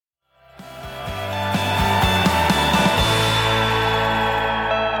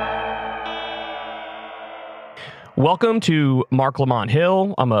Welcome to Marc Lamont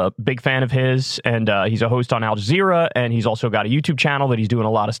Hill. I'm a big fan of his, and he's a host on Al Jazeera, and he's also got a YouTube channel that he's doing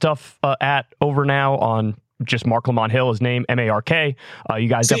a lot of stuff at over now on just Marc Lamont Hill, his name, M-A-R-K. You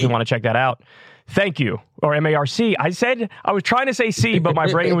guys definitely want to check that out. Thank you. Or M-A-R-C. I was trying to say C, but my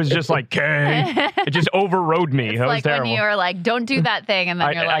brain was just like K. It just overrode me. That was like terrible. When you were like, don't do that thing, and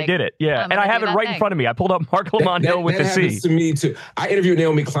then you're like, I did it, yeah. And I have it right in front of me. I pulled up Marc Lamont Hill with the C. That happens to me, too. I interviewed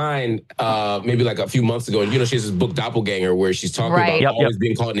Naomi Klein maybe like a few months ago, and she has this book, Doppelganger, where she's talking about always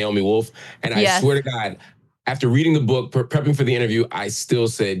being called Naomi Wolf. And I swear to God, after reading the book, prepping for the interview, I still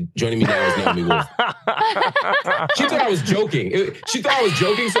said, joining me now is Naomi Wolf. She thought I was joking. She thought I was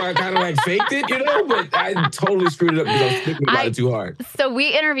joking, so I kind of like faked it, but I totally screwed it up because I was thinking about it too hard. So we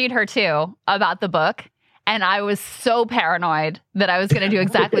interviewed her too about the book, and I was so paranoid that I was going to do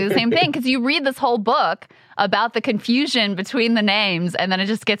exactly the same thing, because you read this whole book about the confusion between the names, and then it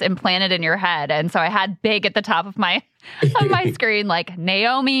just gets implanted in your head. And so I had big at the top of my screen, like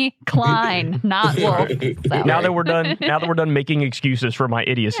Naomi Klein, not Wolf. So. Now that we're done making excuses for my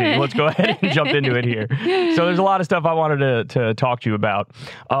idiocy, let's go ahead and jump into it here. So there's a lot of stuff I wanted to talk to you about.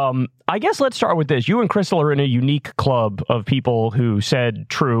 I guess let's start with this. You and Crystal are in a unique club of people who said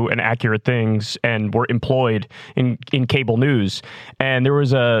true and accurate things and were employed in cable news. And there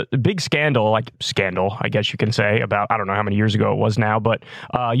was a big scandal, I guess you can say, about, I don't know how many years ago it was now, but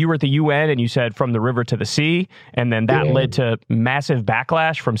you were at the UN and you said from the river to the sea, and then that led to massive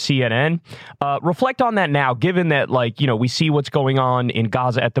backlash from CNN. Reflect on that now, given that, we see what's going on in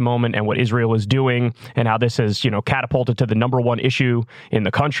Gaza at the moment and what Israel is doing and how this has, catapulted to the number one issue in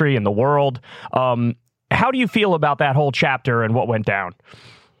the country and the world. How do you feel about that whole chapter and what went down?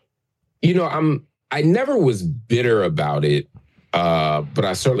 I never was bitter about it, but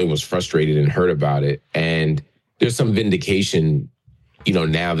I certainly was frustrated and hurt about it. And there's some vindication,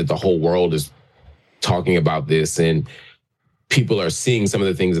 now that the whole world is talking about this and people are seeing some of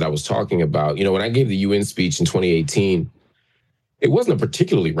the things that I was talking about. When I gave the UN speech in 2018, it wasn't a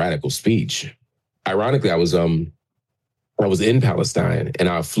particularly radical speech. Ironically, I was in Palestine and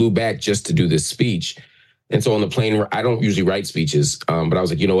I flew back just to do this speech. And so on the plane, I don't usually write speeches, but I was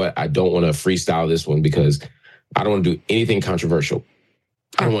like, you know what? I don't want to freestyle this one because I don't want to do anything controversial.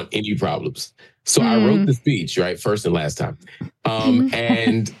 I don't want any problems. So I wrote the speech, right? First and last time.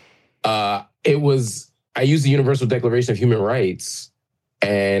 And I used the Universal Declaration of Human Rights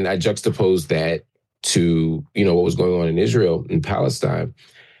and I juxtaposed that to, what was going on in Israel and Palestine.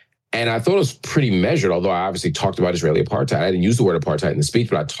 And I thought it was pretty measured, although I obviously talked about Israeli apartheid. I didn't use the word apartheid in the speech,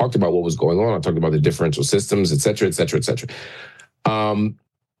 but I talked about what was going on. I talked about the differential systems, et cetera, et cetera, et cetera.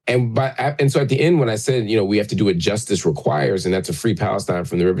 And so at the end, when I said, we have to do what justice requires, and that's a free Palestine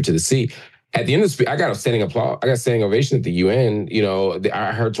from the river to the sea, at the end of the speech, I got a standing applause. I got a standing ovation at the UN.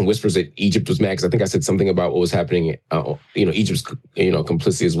 I heard some whispers that Egypt was mad because I think I said something about what was happening. Egypt's,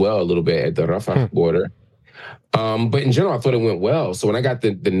 complicity as well a little bit at the Rafah border. But in general, I thought it went well. So when I got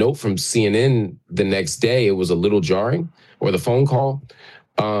the note from CNN the next day, it was a little jarring, or the phone call.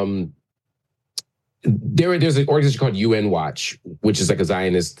 There's an organization called UN Watch, which is like a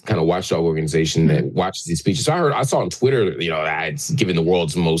Zionist kind of watchdog organization that watches these speeches. So I saw on Twitter, it's given the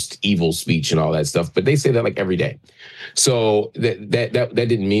world's most evil speech and all that stuff, but they say that like every day. So that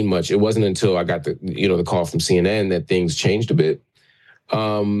didn't mean much. It wasn't until I got the call from CNN that things changed a bit.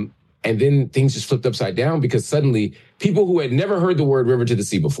 And then things just flipped upside down because suddenly people who had never heard the word river to the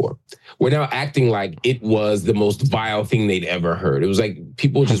sea before were now acting like it was the most vile thing they'd ever heard. It was like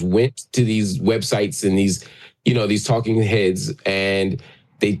people just went to these websites and these talking heads and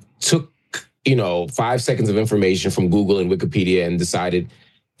they took, 5 seconds of information from Google and Wikipedia and decided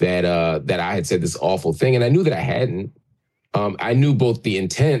that I had said this awful thing. And I knew that I hadn't. I knew both the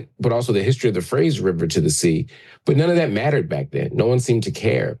intent, but also the history of the phrase river to the sea. But none of that mattered back then. No one seemed to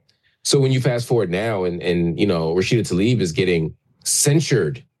care. So when you fast forward now and Rashida Tlaib is getting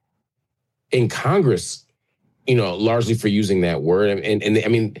censured in Congress, largely for using that word. And I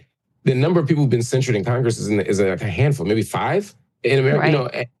mean, the number of people who've been censured in Congress is like a handful, maybe 5 in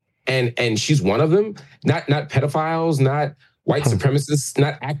America, right. And she's one of them, not pedophiles, not white supremacists,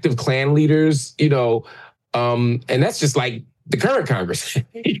 not active Klan leaders, and that's just like the current Congress.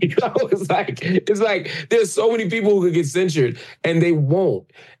 It's like there's so many people who could get censured and they won't.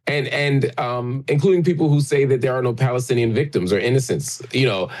 And including people who say that there are no Palestinian victims or innocents,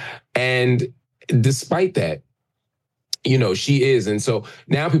 and despite that, she is. And so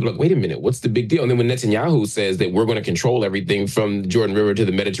now people are like, wait a minute, what's the big deal? And then when Netanyahu says that we're going to control everything from the Jordan River to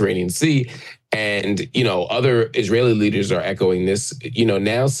the Mediterranean Sea, and, other Israeli leaders are echoing this,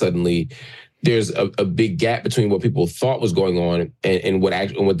 now suddenly there's a big gap between what people thought was going on and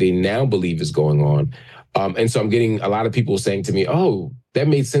what they now believe is going on. And so I'm getting a lot of people saying to me, oh, that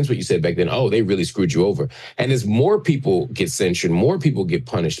made sense what you said back then. Oh, they really screwed you over. And as more people get censured, more people get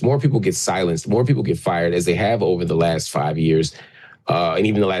punished, more people get silenced, more people get fired, as they have over the last 5 years and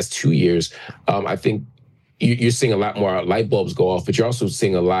even the last 2 years, I think you're seeing a lot more light bulbs go off, but you're also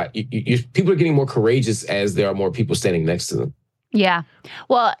seeing a lot. People are getting more courageous as there are more people standing next to them. Yeah.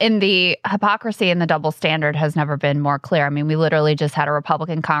 Well, and the hypocrisy and the double standard has never been more clear. I mean, we literally just had a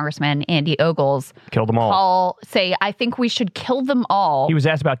Republican congressman, Andy Ogles, kill them all. Say, I think we should kill them all. He was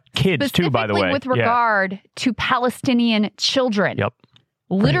asked about kids too, by the way. With regard to Palestinian children. Yep.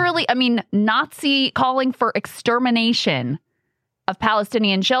 Literally, I mean, Nazi calling for extermination of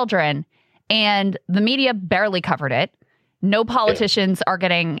Palestinian children, and the media barely covered it. No politicians are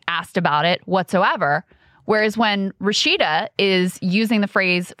getting asked about it whatsoever. Whereas when Rashida is using the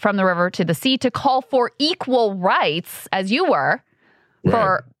phrase from the river to the sea to call for equal rights, as you were,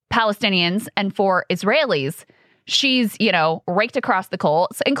 for Palestinians and for Israelis, she's, raked across the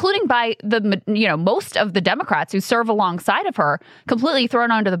coals, including by the, most of the Democrats who serve alongside of her, completely thrown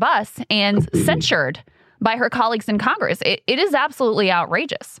under the bus and censured by her colleagues in Congress. It is absolutely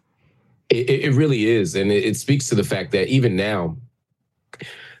outrageous. It really is. And it speaks to the fact that even now,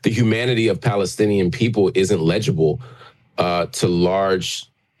 the humanity of Palestinian people isn't legible to large,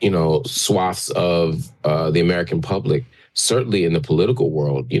 swaths of the American public. Certainly in the political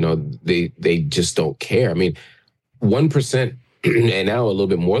world, they just don't care. I mean, 1%, and now a little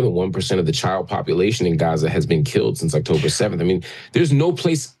bit more than 1% of the child population in Gaza has been killed since October 7th. I mean, there's no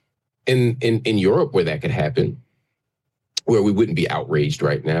place in Europe where that could happen, where we wouldn't be outraged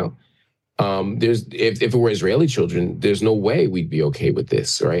right now. If it were Israeli children, there's no way we'd be okay with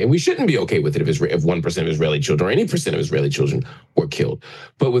this, right? And we shouldn't be okay with it if 1% of Israeli children or any percent of Israeli children were killed.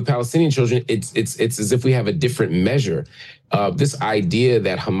 But with Palestinian children, it's as if we have a different measure. This idea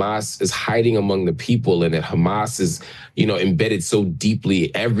that Hamas is hiding among the people and that Hamas is, embedded so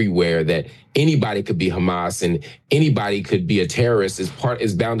deeply everywhere that anybody could be Hamas and anybody could be a terrorist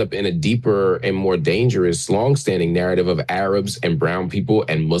is bound up in a deeper and more dangerous, longstanding narrative of Arabs and brown people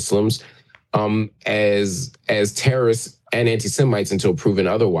and Muslims as terrorists and anti-Semites until proven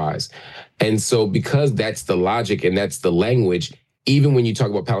otherwise. And so because that's the logic and that's the language, even when you talk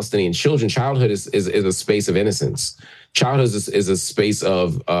about Palestinian children, childhood is a space of innocence. Childhood is a space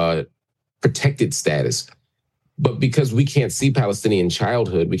of protected status. But because we can't see Palestinian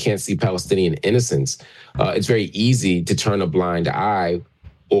childhood, we can't see Palestinian innocence, it's very easy to turn a blind eye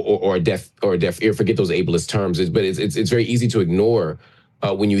or a deaf ear, forget those ableist terms, but it's very easy to ignore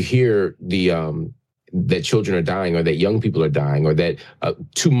when you hear that children are dying, or that young people are dying, or that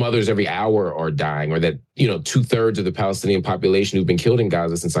 2 mothers every hour are dying, or that 2/3 of the Palestinian population who've been killed in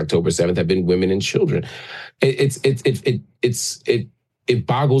Gaza since October 7th have been women and children. It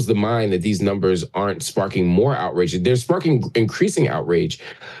boggles the mind that these numbers aren't sparking more outrage. They're sparking increasing outrage.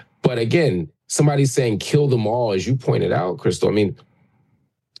 But again, somebody's saying kill them all, as you pointed out, Crystal. I mean,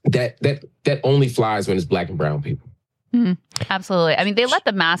 that only flies when it's Black and brown people. Mm-hmm. Absolutely. I mean, they let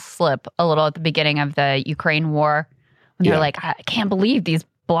the mask slip a little at the beginning of the Ukraine war when they're like, I can't believe these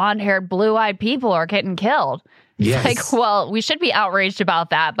blonde-haired, blue-eyed people are getting killed. Yes. It's like, well, we should be outraged about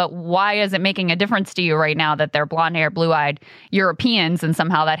that, but why is it making a difference to you right now that they're blonde-haired, blue-eyed Europeans and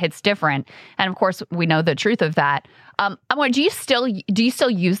somehow that hits different? And of course, we know the truth of that. Do you still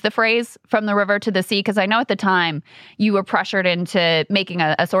use the phrase from the river to the sea? Because I know at the time you were pressured into making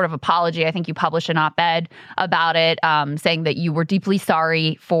a sort of apology. I think you published an op-ed about it, saying that you were deeply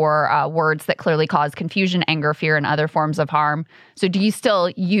sorry for words that clearly caused confusion, anger, fear, and other forms of harm. So do you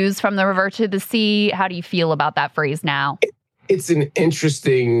still use from the river to the sea? How do you feel about that phrase now? That's a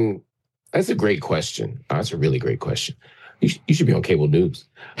great question. That's a really great question. You should be on cable news.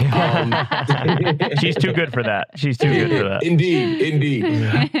 She's too good for that. Indeed.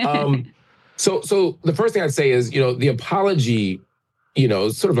 So the first thing I'd say is, the apology,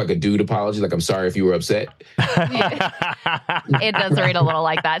 it's sort of like a dude apology, like I'm sorry if you were upset. It does read a little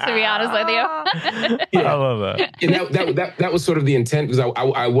like that, to be honest with you. Yeah. I love that. And that was sort of the intent, because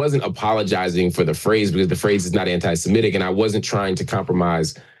I wasn't apologizing for the phrase, because the phrase is not anti-Semitic, and I wasn't trying to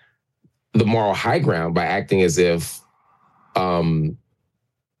compromise the moral high ground by acting as if the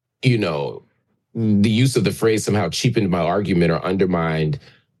use of the phrase somehow cheapened my argument or undermined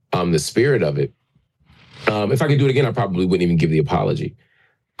the spirit of it. If I could do it again, I probably wouldn't even give the apology,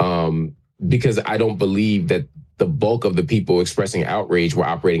 because I don't believe that the bulk of the people expressing outrage were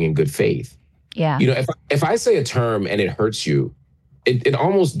operating in good faith. Yeah. If I say a term and it hurts you, it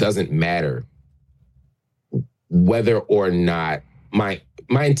almost doesn't matter whether or not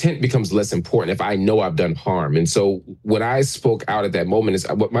my intent becomes less important if I know I've done harm. And so what I spoke out at that moment is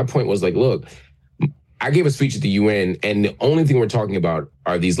what my point was, like, look, I gave a speech at the UN, and the only thing we're talking about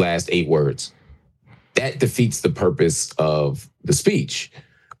are these last 8 words. That defeats the purpose of the speech.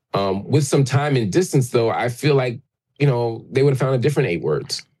 With some time and distance, though, I feel like, they would have found a different 8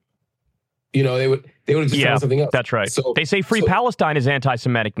 words. They would have just found something else. That's right. So they say Free Palestine is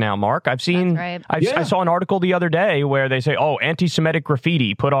anti-Semitic now, Mark. I've seen. That's right. I saw an article the other day where they say, "Oh, anti-Semitic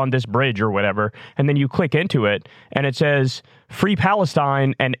graffiti put on this bridge or whatever," and then you click into it and it says Free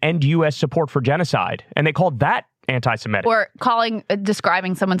Palestine and end U.S. support for genocide, and they called that anti-Semitic. Or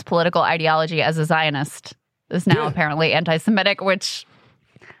describing someone's political ideology as a Zionist is now apparently anti-Semitic, which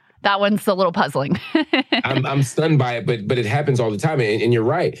that one's a little puzzling. I'm stunned by it, but it happens all the time, and you're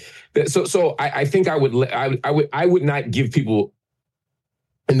right. So I think I would not give people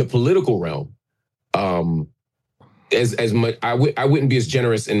in the political realm as much. I wouldn't be as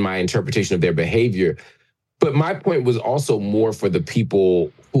generous in my interpretation of their behavior. But my point was also more for the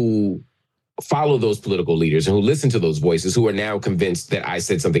people who follow those political leaders and who listen to those voices, who are now convinced that I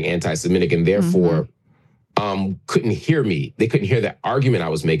said something anti-Semitic and therefore couldn't hear me. They couldn't hear the argument I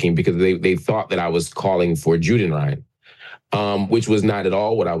was making because they thought that I was calling for Judenrein, which was not at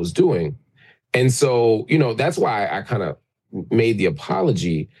all what I was doing. And so, that's why I kind of made the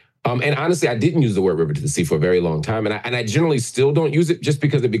apology. And honestly, I didn't use the word river to the sea for a very long time. And I generally still don't use it just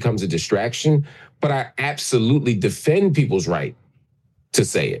because it becomes a distraction. But I absolutely defend people's right to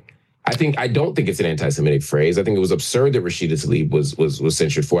say it. I don't think it's an anti-Semitic phrase. I think it was absurd that Rashida Tlaib was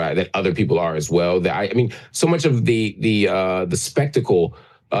censured for it, that other people are as well. So much of the spectacle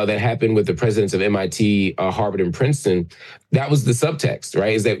that happened with the presidents of MIT, Harvard, and Princeton, that was the subtext,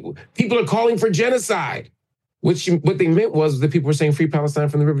 right? Is that people are calling for genocide, what they meant was that people were saying Free Palestine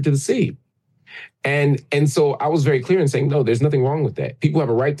from the river to the sea. And so I was very clear in saying, no, there's nothing wrong with that. People have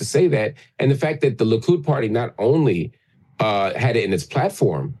a right to say that. And the fact that the Likud party not only had it in its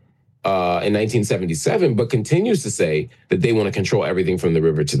platform in 1977, but continues to say that they want to control everything from the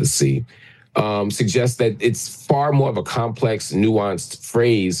river to the sea, suggests that it's far more of a complex, nuanced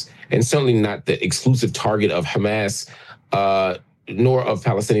phrase, and certainly not the exclusive target of Hamas, nor of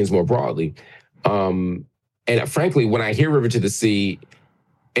Palestinians more broadly. And frankly, when I hear river to the sea,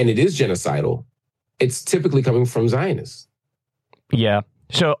 and it is genocidal, it's typically coming from Zionists. Yeah.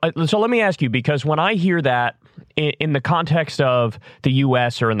 So let me ask you, because when I hear that in the context of the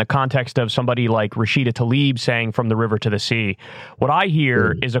U.S. or in the context of somebody like Rashida Tlaib saying from the river to the sea, what I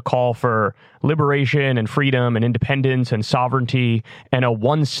hear is a call for liberation and freedom and independence and sovereignty and a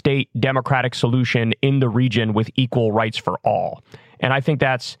one-state democratic solution in the region with equal rights for all. And I think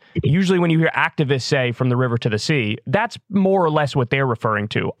that's usually when you hear activists say from the river to the sea, that's more or less what they're referring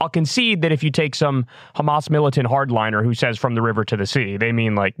to. I'll concede that if you take some Hamas militant hardliner who says from the river to the sea, they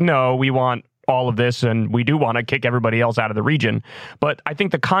mean like, no, we want all of this and we do want to kick everybody else out of the region. But I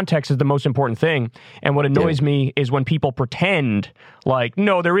think the context is the most important thing. And what annoys me is when people pretend like,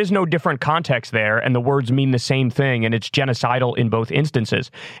 no, there is no different context there and the words mean the same thing and it's genocidal in both instances.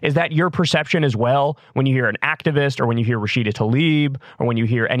 Is that your perception as well when you hear an activist or when you hear Rashida Tlaib or when you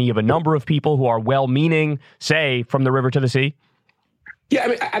hear any of a number of people who are well-meaning say from the river to the sea? Yeah, I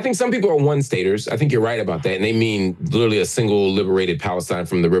mean, I think some people are one-staters. I think you're right about that. And they mean literally a single liberated Palestine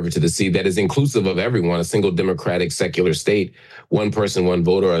from the river to the sea that is inclusive of everyone, a single democratic secular state, one person, one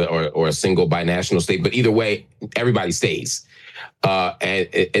vote, or a single binational state. But either way, everybody stays.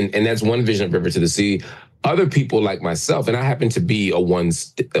 And that's one vision of river to the sea. Other people like myself, and I happen to be a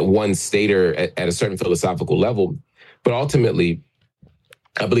one-stater at a certain philosophical level, but ultimately,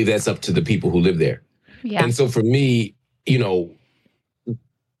 I believe that's up to the people who live there. Yeah. And so for me,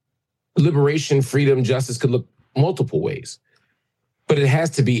 liberation, freedom, justice could look multiple ways, but it has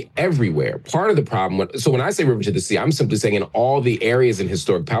to be everywhere. Part of the problem, so when I say river to the sea, I'm simply saying in all the areas in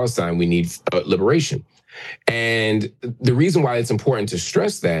historic Palestine, we need liberation. And the reason why it's important to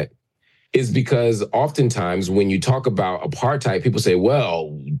stress that is because oftentimes when you talk about apartheid, people say, well,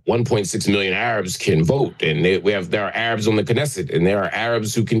 1.6 million Arabs can vote, and there are Arabs on the Knesset, and there are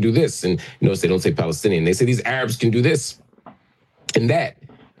Arabs who can do this. And notice they don't say Palestinian. They say these Arabs can do this and that.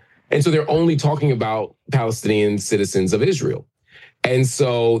 And so they're only talking about Palestinian citizens of Israel. And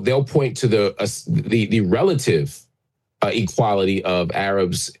so they'll point to the relative equality of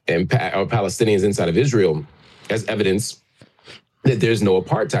Arabs or Palestinians inside of Israel as evidence that there's no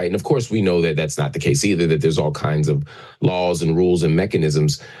apartheid. And of course, we know that that's not the case either, that there's all kinds of laws and rules and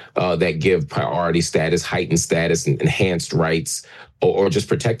mechanisms that give priority status, heightened status, and enhanced rights or just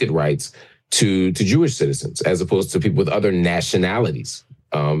protected rights to Jewish citizens, as opposed to people with other nationalities.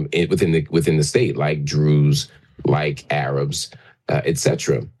 Within the state, like Druze, like Arabs,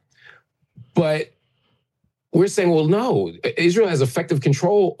 etc. But we're saying, well, no, Israel has effective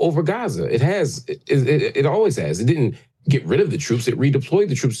control over Gaza. It has. It always has. It didn't get rid of the troops. It redeployed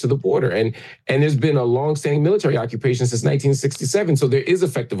the troops to the border. And there's been a long-standing military occupation since 1967. So there is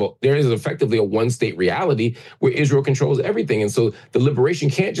effectively a one-state reality where Israel controls everything. And so the liberation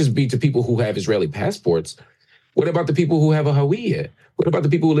can't just be to people who have Israeli passports. What about the people who have a Hawiyah? What about the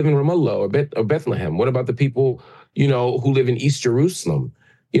people who live in Ramallah or Bethlehem? What about the people, who live in East Jerusalem?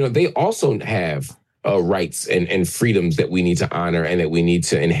 They also have rights and freedoms that we need to honor and that we need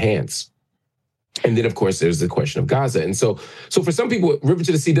to enhance. And then, of course, there's the question of Gaza. And so for some people, River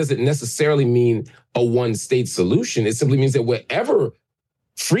to the Sea doesn't necessarily mean a one-state solution. It simply means that whatever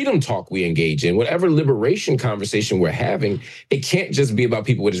freedom talk we engage in, whatever liberation conversation we're having, it can't just be about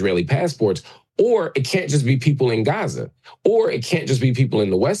people with Israeli passports, or it can't just be people in Gaza, or it can't just be people in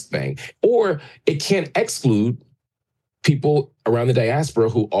the West Bank, or it can't exclude people around the diaspora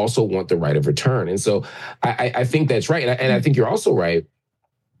who also want the right of return. And so I think that's right. And I think you're also right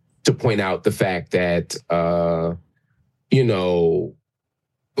to point out the fact that, of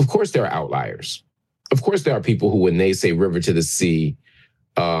course there are outliers. Of course there are people who, when they say river to the sea,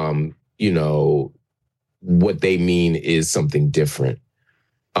 what they mean is something different.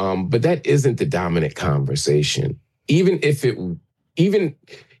 But that isn't the dominant conversation. Even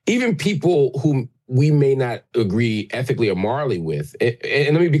people who we may not agree ethically or morally with,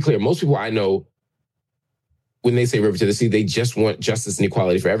 and let me be clear, most people I know, when they say river to the sea, they just want justice and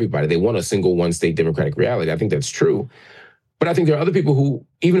equality for everybody. They want a single one-state democratic reality. I think that's true. But I think there are other people who,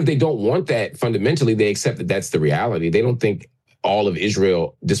 even if they don't want that fundamentally, they accept that that's the reality. They don't think all of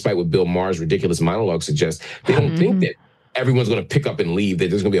Israel, despite what Bill Maher's ridiculous monologue suggests, they don't think that everyone's going to pick up and leave, that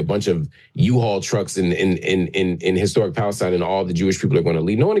there's going to be a bunch of U-Haul trucks in historic Palestine and all the Jewish people are going to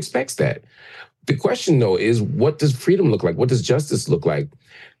leave. No one expects that. The question, though, is what does freedom look like? What does justice look like?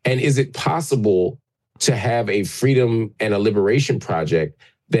 And is it possible to have a freedom and a liberation project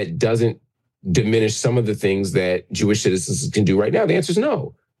that doesn't diminish some of the things that Jewish citizens can do right now? The answer is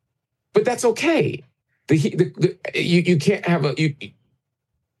no. But that's okay. You can't have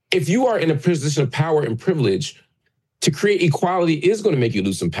if you are in a position of power and privilege, to create equality is going to make you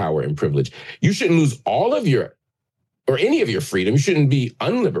lose some power and privilege. You shouldn't lose all of any of your freedom. You shouldn't be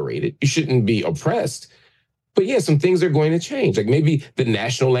unliberated. You shouldn't be oppressed. But yeah, some things are going to change. Like maybe the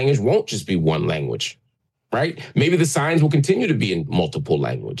national language won't just be one language, right? Maybe the signs will continue to be in multiple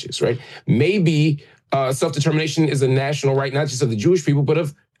languages, right? Maybe self-determination is a national right, not just of the Jewish people, but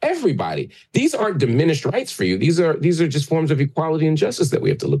of everybody. These aren't diminished rights for you. These are just forms of equality and justice that we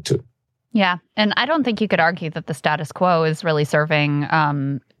have to look to. Yeah. And I don't think you could argue that the status quo is really serving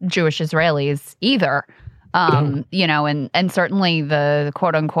Jewish Israelis either. And certainly the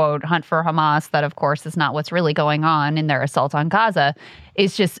quote unquote hunt for Hamas, that of course is not what's really going on in their assault on Gaza,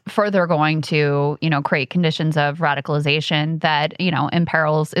 is just further going to, create conditions of radicalization that,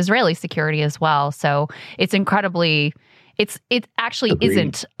 imperils Israeli security as well. So it actually Agreed.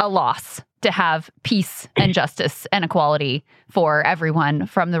 Isn't a loss to have peace and justice and equality for everyone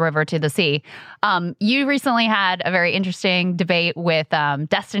from the river to the sea. You recently had a very interesting debate with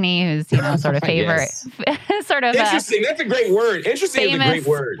Destiny, who's sort of favorite, sort of interesting. That's a great word. Interesting is a great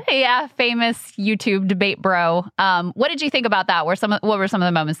word. Yeah, famous YouTube debate bro. What did you think about that? What were some of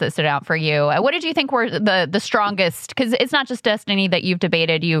the moments that stood out for you? What did you think were the strongest? Because it's not just Destiny that you've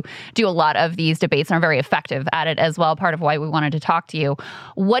debated. You do a lot of these debates and are very effective at it as well. Part of why we wanted to talk to you.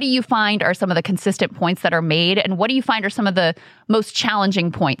 What do you find are some of the consistent points that are made, and what do you find are some of the most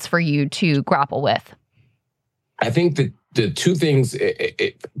challenging points for you to grapple with? I think that the two things,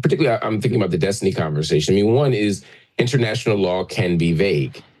 particularly I'm thinking about the Destiny conversation. I mean, one is international law can be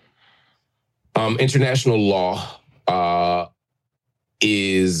vague. International law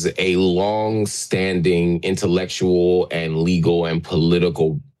is a long-standing intellectual and legal and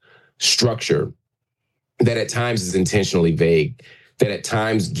political structure that at times is intentionally vague, that at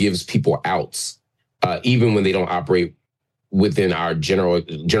times gives people outs, even when they don't operate within our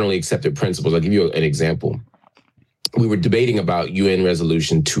generally accepted principles. I'll give you an example. We were debating about UN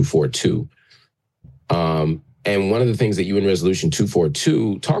Resolution 242. And one of the things that UN Resolution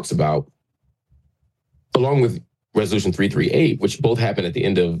 242 talks about, along with Resolution 338, which both happened at the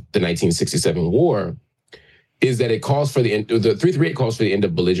end of the 1967 war, is that it calls for the 338 calls for the end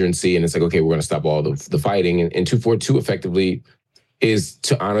of belligerency. And it's like, okay, we're going to stop all the fighting. And 242 effectively is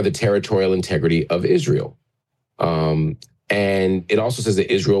to honor the territorial integrity of Israel. And it also says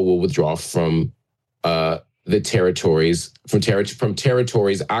that Israel will withdraw from the territories, from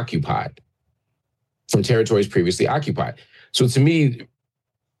territories occupied, from territories previously occupied. So to me,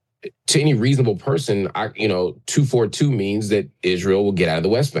 to any reasonable person, 242 means that Israel will get out of the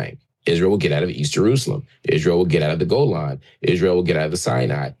West Bank. Israel will get out of East Jerusalem. Israel will get out of the Golan. Israel will get out of the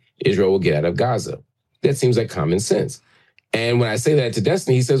Sinai. Israel will get out of Gaza. That seems like common sense. And when I say that to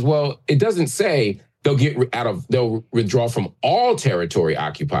Destiny, he says, well, it doesn't say they'll withdraw from all territory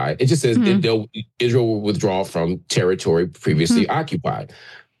occupied. It just says Israel will withdraw from territory previously occupied.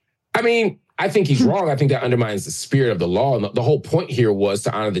 I mean, I think he's wrong. I think that undermines the spirit of the law. And the whole point here was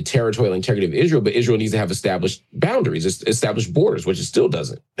to honor the territorial integrity of Israel, but Israel needs to have established boundaries, established borders, which it still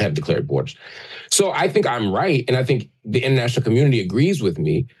doesn't have declared borders. So I think I'm right, and I think the international community agrees with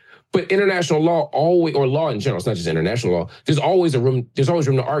me. But international law or law in general, it's not just international law, there's always room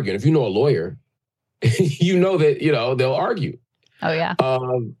to argue. And if you know a lawyer, you know that, they'll argue. Oh, yeah.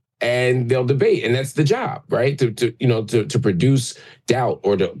 And they'll debate, and that's the job, right? To produce doubt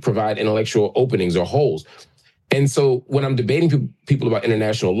or to provide intellectual openings or holes. And so when I'm debating people about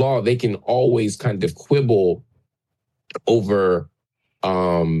international law, they can always kind of quibble over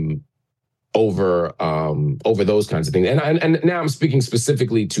those kinds of things. And now I'm speaking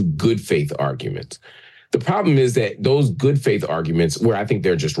specifically to good faith arguments. The problem is that those good faith arguments, where I think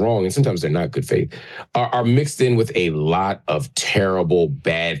they're just wrong, and sometimes they're not good faith, are mixed in with a lot of terrible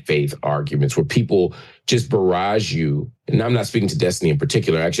bad faith arguments where people just barrage you. And I'm not speaking to Destiny in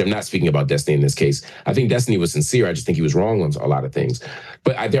particular. Actually, I'm not speaking about Destiny in this case. I think Destiny was sincere. I just think he was wrong on a lot of things.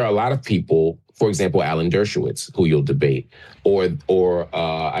 But there are a lot of people, for example, Alan Dershowitz, who you'll debate, or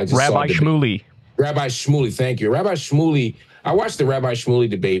I just Rabbi Shmuley. Rabbi Shmuley, thank you. Rabbi Shmuley, I watched the Rabbi Shmuley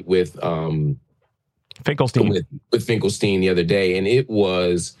debate with Finkelstein. With Finkelstein the other day, and it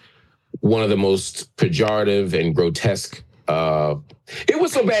was one of the most pejorative and grotesque. It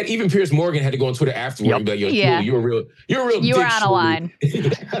was so bad, even Piers Morgan had to go on Twitter afterward and be like, "Yo, Shmuley, you're a real you were out of line."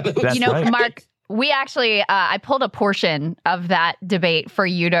 Right. Mark, we actually, I pulled a portion of that debate for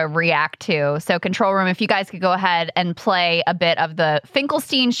you to react to. So, Control Room, if you guys could go ahead and play a bit of the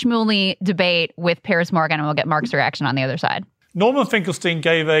Finkelstein-Shmuley debate with Piers Morgan, and we'll get Mark's reaction on the other side. Norman Finkelstein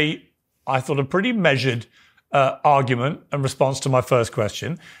gave I thought, a pretty measured argument in response to my first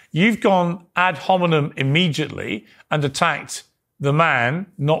question. You've gone ad hominem immediately and attacked the man,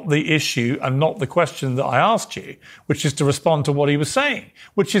 not the issue, and not the question that I asked you, which is to respond to what he was saying,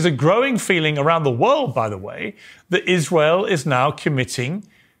 which is a growing feeling around the world, by the way, that Israel is now committing,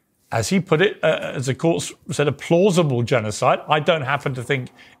 as he put it, as the court said, a plausible genocide. I don't happen to think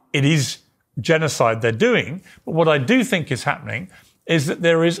it is genocide they're doing, but what I do think is happening is that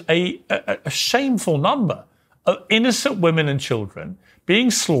there is a shameful number of innocent women and children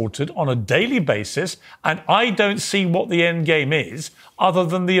being slaughtered on a daily basis, and I don't see what the end game is other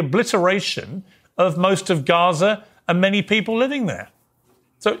than the obliteration of most of Gaza and many people living there.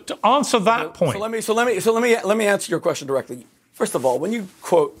 So to answer that point, so let me answer your question directly. First of all, when you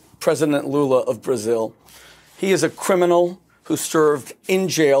quote President Lula of Brazil, he is a criminal who served in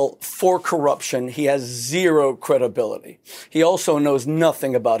jail for corruption. He has zero credibility. He also knows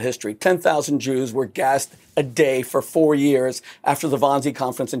nothing about history. 10,000 Jews were gassed a day for 4 years after the Wannsee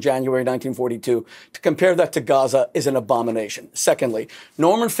Conference in January 1942. To compare that to Gaza is an abomination. Secondly,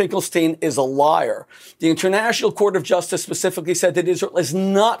 Norman Finkelstein is a liar. The International Court of Justice specifically said that Israel is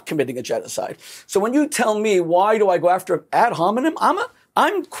not committing a genocide. So when you tell me, why do I go after ad hominem?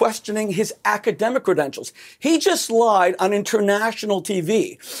 I'm questioning his academic credentials. He just lied on international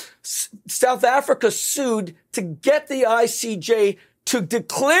TV. South Africa sued to get the ICJ to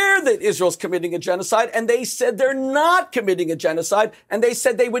declare that Israel's committing a genocide, and they said they're not committing a genocide, and they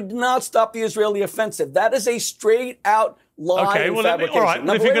said they would not stop the Israeli offensive. That is a straight-out lie and fabrication. All right,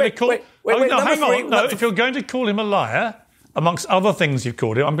 well, if you're going to call... if you're going to call him a liar, amongst other things you've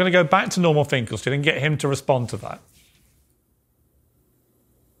called him, I'm going to go back to Norman Finkelstein and get him to respond to that.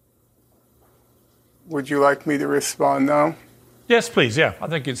 Would you like me to respond now? Yes, please, yeah. I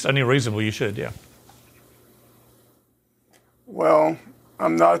think it's only reasonable you should, yeah. Well,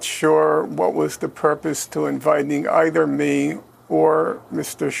 I'm not sure what was the purpose to inviting either me or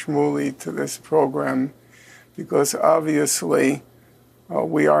Mr. Shmuley to this program, because obviously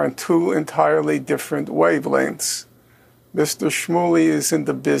we are on two entirely different wavelengths. Mr. Shmuley is in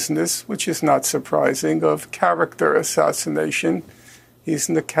the business, which is not surprising, of character assassination. He's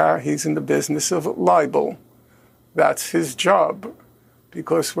in the business of libel. That's his job,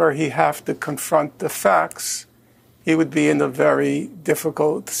 because where he have to confront the facts, he would be in a very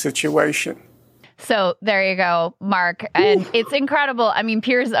difficult situation. So there you go, Mark. And it's incredible. I mean,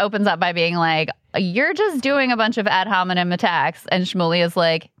 Piers opens up by being like, you're just doing a bunch of ad hominem attacks. And Shmuley is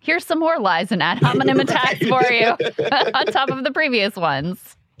like, here's some more lies and ad hominem attacks for you on top of the previous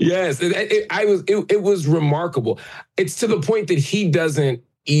ones. Yes, it was remarkable. It's to the point that he doesn't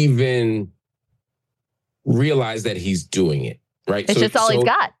even realize that he's doing it, right? It's just all he's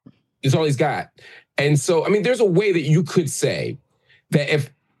got. It's all he's got. And so, I mean, there's a way that you could say that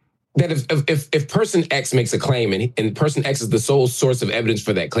if person X makes a claim and person X is the sole source of evidence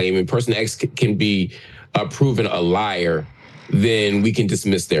for that claim and person X can be proven a liar, then we can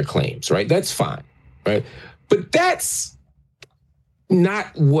dismiss their claims, right? That's fine, right? But that's not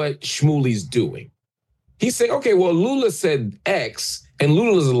what Shmuley's doing. He's saying, okay, well, Lula said X, and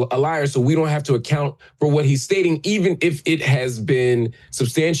Lula's a liar, so we don't have to account for what he's stating, even if it has been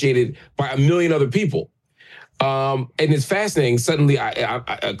substantiated by a million other people. And it's fascinating. Suddenly,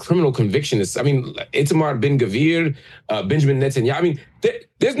 a criminal conviction is, I mean, Itamar Ben-Gvir, Benjamin Netanyahu. I mean,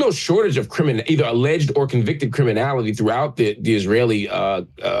 there's no shortage of either alleged or convicted criminality throughout the Israeli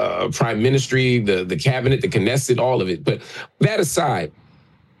prime ministry, the cabinet, the Knesset, all of it. But that aside,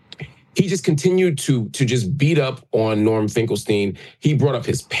 he just continued to just beat up on Norm Finkelstein. He brought up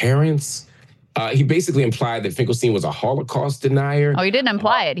his parents. He basically implied that Finkelstein was a Holocaust denier. Oh, he didn't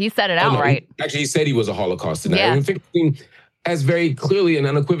imply it. He said it outright. He said he was a Holocaust denier. Yeah. And Finkelstein has very clearly and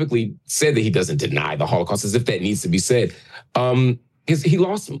unequivocally said that he doesn't deny the Holocaust, as if that needs to be said. He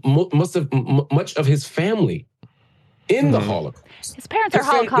lost much of his family in the Holocaust. His parents are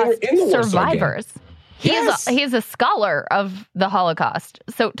Holocaust survivors. Yes. He is a scholar of the Holocaust.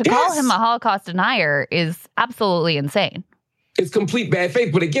 So to call him a Holocaust denier is absolutely insane. It's complete bad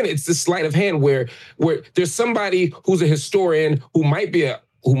faith. But again, it's this sleight of hand where there's somebody who's a historian who might be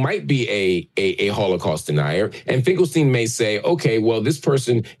a Holocaust denier. And Finkelstein may say, okay, well, this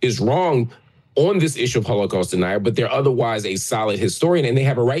person is wrong on this issue of Holocaust denier, but they're otherwise a solid historian and they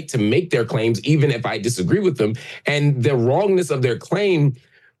have a right to make their claims, even if I disagree with them. And the wrongness of their claim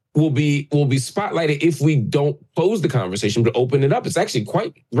will be spotlighted if we don't close the conversation, but open it up. It's actually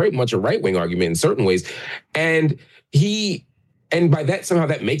very much a right-wing argument in certain ways. And by that, somehow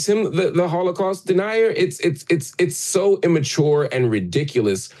that makes him the Holocaust denier. It's so immature and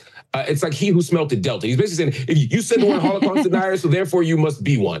ridiculous. It's like he who smelt the Delta. He's basically saying, if you said the word Holocaust denier, so therefore you must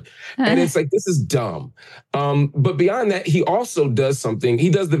be one. And it's like, this is dumb. But beyond that, he also does something. He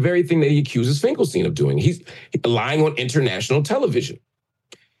does the very thing that he accuses Finkelstein of doing. He's lying on international television.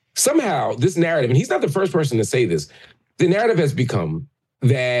 Somehow, this narrative, and he's not the first person to say this, the narrative has become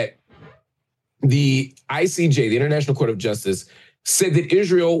that the ICJ, the International Court of Justice, said that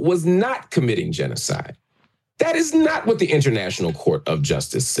Israel was not committing genocide. That is not what the International Court of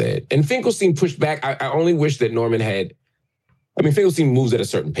Justice said. And Finkelstein pushed back. I only wish that Finkelstein moves at a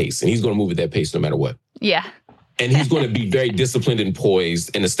certain pace, and he's going to move at that pace no matter what. Yeah. And he's going to be very disciplined and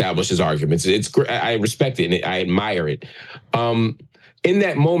poised and establish his arguments. I respect it and I admire it. In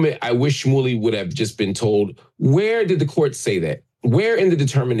that moment, I wish Shmuley would have just been told, where did the court say that? Where in the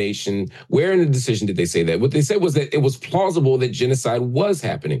determination, where in the decision did they say that? What they said was that it was plausible that genocide was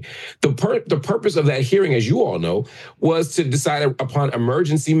happening. The purpose of that hearing, as you all know, was to decide upon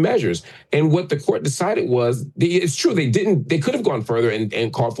emergency measures. And what the court decided was, it's true, they could have gone further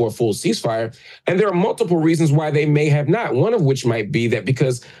and called for a full ceasefire. And there are multiple reasons why they may have not. One of which might be that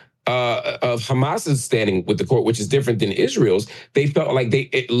because of Hamas's standing with the court, which is different than Israel's, they felt like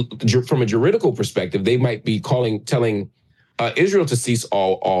from a juridical perspective, they might be telling Israel to cease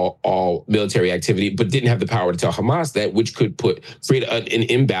all military activity, but didn't have the power to tell Hamas that, which could create an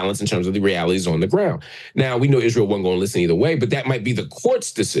imbalance in terms of the realities on the ground. Now, we know Israel wasn't going to listen either way, but that might be the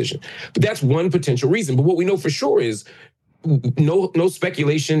court's decision. But that's one potential reason. But what we know for sure is no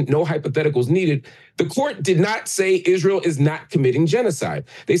speculation, no hypotheticals needed. The court did not say Israel is not committing genocide.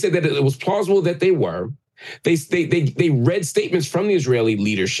 They said that it was plausible that they were. They read statements from the Israeli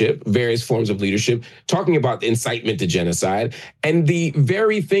leadership, various forms of leadership, talking about the incitement to genocide, and the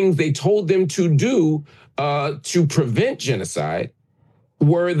very things they told them to do to prevent genocide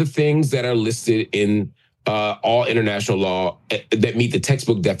were the things that are listed in all international law that meet the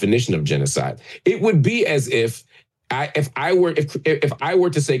textbook definition of genocide. It would be as if I were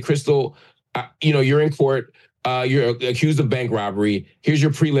to say, Crystal, you're in court. You're accused of bank robbery. Here's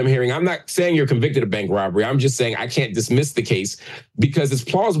your prelim hearing. I'm not saying you're convicted of bank robbery. I'm just saying I can't dismiss the case because it's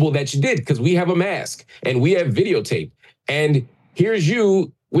plausible that you did, because we have a mask and we have videotape. And here's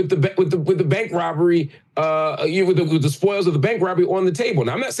you with the bank robbery, with the spoils of the bank robbery on the table.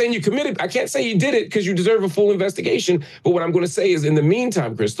 Now, I'm not saying you committed. I can't say you did it because you deserve a full investigation. But what I'm going to say is, in the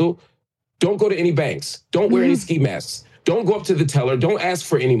meantime, Crystal, don't go to any banks. Don't wear any ski masks. Don't go up to the teller. Don't ask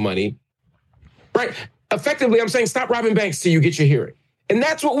for any money. Right? Effectively, I'm saying stop robbing banks till you get your hearing. And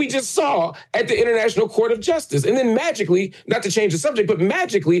that's what we just saw at the International Court of Justice. And then magically, not to change the subject, but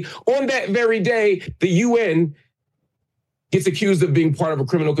magically, on that very day, the UN gets accused of being part of a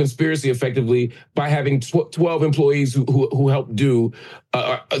criminal conspiracy effectively by having 12 employees who helped do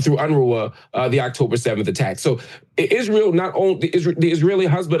through UNRWA the October 7th attack. So Israel, not only the Israeli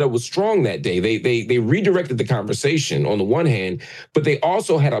Hezbollah was strong that day. They redirected the conversation on the one hand, but they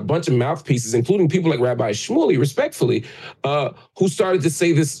also had a bunch of mouthpieces, including people like Rabbi Shmuley, respectfully, who started to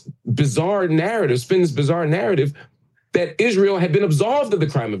say this bizarre narrative, spin this bizarre narrative that Israel had been absolved of the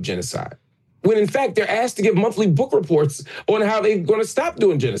crime of genocide, when in fact they're asked to give monthly book reports on how they're going to stop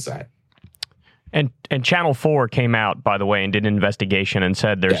doing genocide. And Channel 4 came out, by the way, and did an investigation and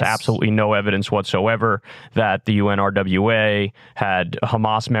said there's absolutely no evidence whatsoever that the UNRWA had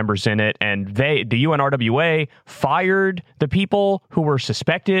Hamas members in it. And the UNRWA fired the people who were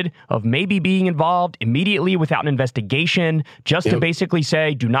suspected of maybe being involved immediately without an investigation, just to basically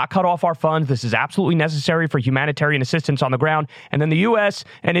say, do not cut off our funds. This is absolutely necessary for humanitarian assistance on the ground. And then the U.S.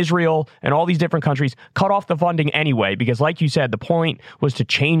 and Israel and all these different countries cut off the funding anyway, because like you said, the point was to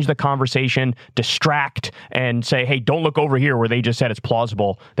change the conversation, distract, and say, hey, don't look over here where they just said it's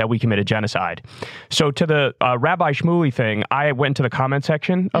plausible that we committed genocide. So to the Rabbi Shmuley thing, I went to the comment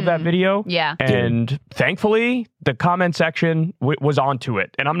section of that video. Yeah. And thankfully, the comment section was onto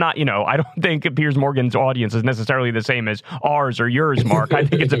it. And I'm not, I don't think Piers Morgan's audience is necessarily the same as ours or yours, Mark. I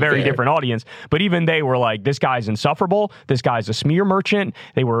think it's a very different audience. But even they were like, this guy's insufferable. This guy's a smear merchant.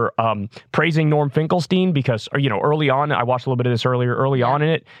 They were praising Norm Finkelstein because, early on, I watched a little bit of this early on in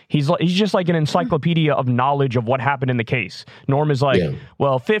it. He's just like an encyclopedia of knowledge of what happened in the case. Norm is like,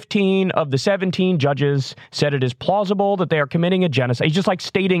 well, 15 of the 17 judges said it is plausible that they are committing a genocide. He's just like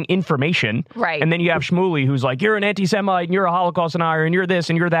stating information. Right. And then you have Shmuley who's like, you're an anti-Semite and you're a Holocaust denier and you're this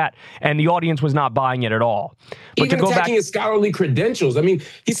and you're that. And the audience was not buying it at all. But even attacking his scholarly credentials. I mean,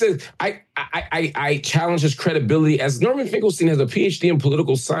 he says, I challenge his credibility, as Norman Finkelstein has a PhD in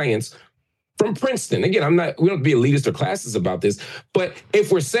political science from Princeton. Again, we don't have to be elitist or classist about this, but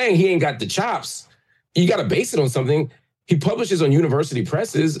if we're saying he ain't got the chops, you got to base it on something. He publishes on university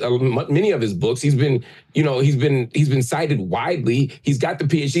presses, many of his books. He's been cited widely. He's got the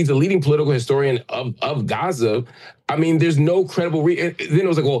PhD. He's a leading political historian of Gaza. I mean, there's no credible then it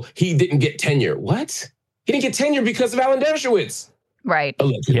was like, well, he didn't get tenure. What? He didn't get tenure because of Alan Dershowitz. Right.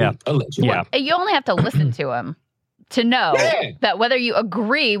 Allegedly. Yeah. Allegedly. Yeah. You only have to listen to him to know that whether you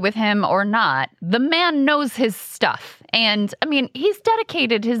agree with him or not, the man knows his stuff. And I mean, he's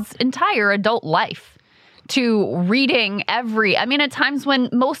dedicated his entire adult life to reading at times when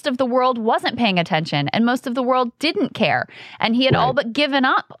most of the world wasn't paying attention and most of the world didn't care. And he had all but given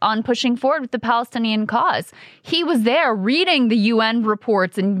up on pushing forward with the Palestinian cause. He was there reading the UN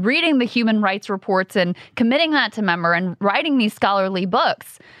reports and reading the human rights reports and committing that to memory and writing these scholarly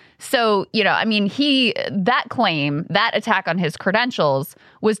books. So, that claim, that attack on his credentials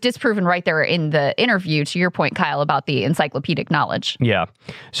was disproven right there in the interview, to your point, Kyle, about the encyclopedic knowledge. I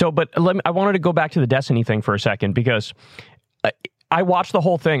wanted to go back to the Destiny thing for a second, because I watched the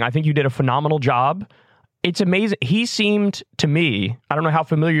whole thing. I think you did a phenomenal job. It's amazing. He seemed to me, I don't know how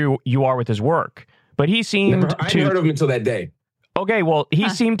familiar you are with his work, but he seemed I hadn't heard of him until that day. Okay, well, he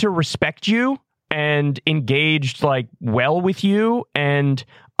seemed to respect you and engaged well with you, and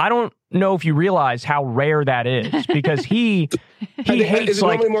I don't know if you realize how rare that is, because he hates. Is he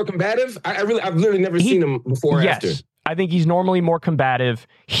normally more combative? I've literally never seen him before or after. I think he's normally more combative.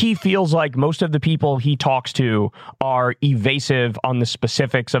 He feels like most of the people he talks to are evasive on the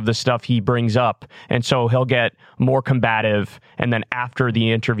specifics of the stuff he brings up. And so he'll get more combative. And then after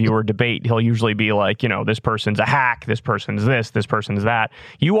the interview or debate, he'll usually be like, this person's a hack. This person's this person's that.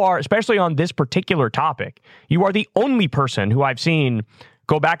 You are, especially on this particular topic, you are the only person who I've seen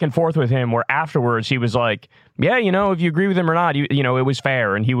go back and forth with him where afterwards he was like, yeah, if you agree with him or not, it was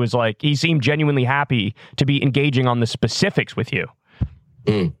fair. And he was like, he seemed genuinely happy to be engaging on the specifics with you.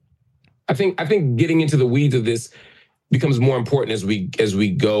 I think getting into the weeds of this becomes more important as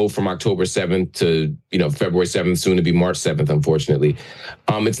we go from October 7th to, February 7th, soon to be March 7th, unfortunately.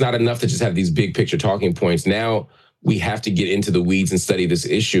 It's not enough to just have these big picture talking points. Now we have to get into the weeds and study this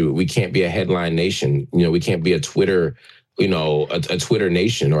issue. We can't be a headline nation. We can't be a Twitter a Twitter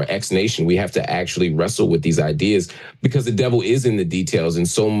nation or X nation. We have to actually wrestle with these ideas, because the devil is in the details. And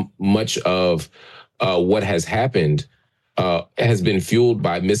so much of what has happened has been fueled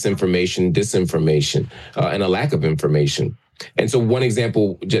by misinformation, disinformation, and a lack of information. And so one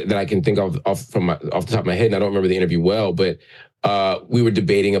example that I can think of off the top of my head, and I don't remember the interview well, but we were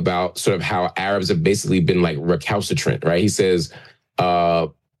debating about sort of how Arabs have basically been recalcitrant, right? He says,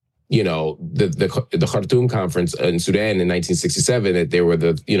 the Khartoum conference in Sudan in 1967, that there were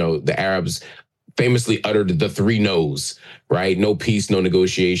the Arabs famously uttered the three no's, right? No peace, no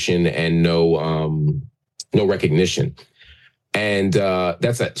negotiation, and no recognition. And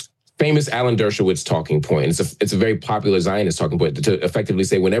that's a famous Alan Dershowitz talking point. It's a very popular Zionist talking point to effectively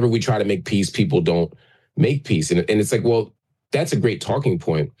say whenever we try to make peace, people don't make peace. And it's like, well, that's a great talking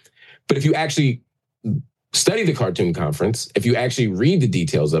point. But if you actually study the Khartoum Conference, if you actually read the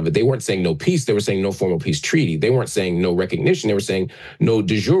details of it, they weren't saying no peace. They were saying no formal peace treaty. They weren't saying no recognition. They were saying no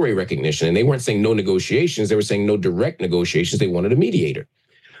de jure recognition. And they weren't saying no negotiations. They were saying no direct negotiations. They wanted a mediator.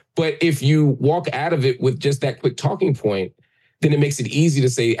 But if you walk out of it with just that quick talking point, then it makes it easy to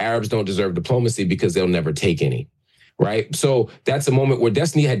say Arabs don't deserve diplomacy because they'll never take any, right? So that's a moment where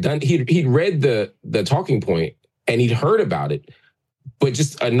Destiny had done, he'd read the talking point and he'd heard about it, but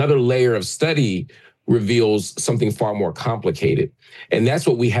just another layer of study reveals something far more complicated. And that's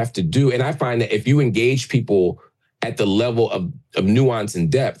what we have to do. And I find that if you engage people at the level of nuance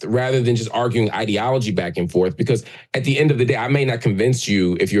and depth, rather than just arguing ideology back and forth, because at the end of the day, I may not convince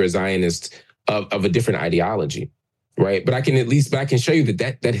you, if you're a Zionist, of a different ideology, right? But I can show you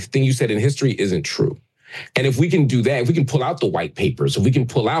that thing you said in history isn't true. And if we can do that, if we can pull out the white papers, if we can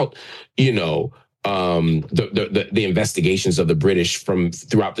pull out, the investigations of the British from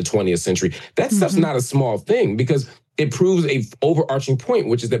throughout the 20th century, that stuff's not a small thing, because it proves a overarching point,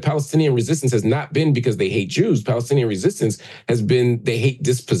 which is that Palestinian resistance has not been because they hate Jews. Palestinian resistance has been they hate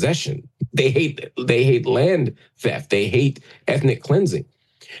dispossession. They hate land theft. They hate ethnic cleansing.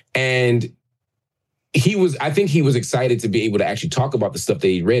 And I think he was excited to be able to actually talk about the stuff that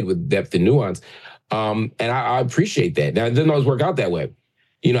he read with depth and nuance. And I appreciate that. Now, it doesn't always work out that way.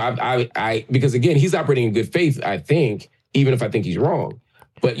 Because again, he's operating in good faith, I think, even if I think he's wrong.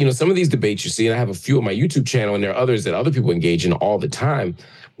 But, some of these debates you see, and I have a few on my YouTube channel, and there are others that other people engage in all the time,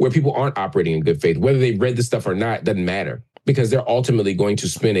 where people aren't operating in good faith. Whether they've read the stuff or not doesn't matter, because they're ultimately going to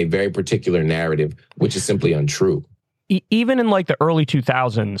spin a very particular narrative, which is simply untrue. Even in like the early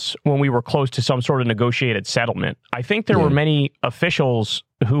 2000s, when we were close to some sort of negotiated settlement, I think there were many officials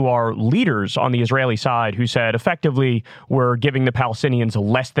who are leaders on the Israeli side who said, effectively, we're giving the Palestinians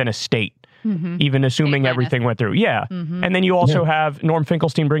less than a state, even assuming everything went through. Yeah. And then you also have, Norm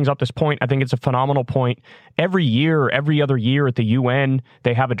Finkelstein brings up this point. I think it's a phenomenal point. Every other year at the UN,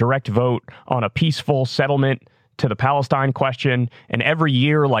 they have a direct vote on a peaceful settlement to the Palestine question. And every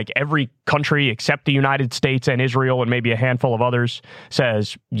year, like every country except the United States and Israel and maybe a handful of others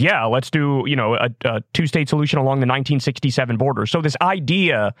says, yeah, let's do, a two-state solution along the 1967 border. So this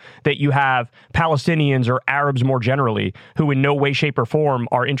idea that you have Palestinians or Arabs more generally who in no way, shape, or form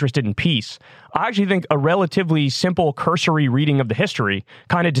are interested in peace, I actually think a relatively simple cursory reading of the history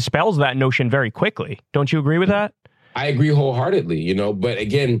kind of dispels that notion very quickly. Don't you agree with that? I agree wholeheartedly, but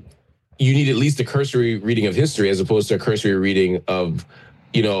again, you need at least a cursory reading of history as opposed to a cursory reading of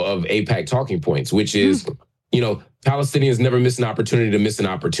AIPAC talking points, which is, Palestinians never miss an opportunity to miss an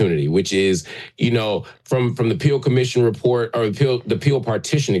opportunity, which is, from the Peel Commission report, or the Peel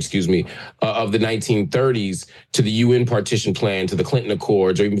partition, of the 1930s to the UN partition plan, to the Clinton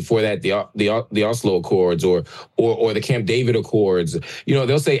Accords, or even before that, the Oslo Accords, or the Camp David Accords.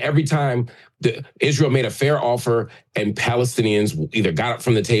 They'll say every time Israel made a fair offer and Palestinians either got up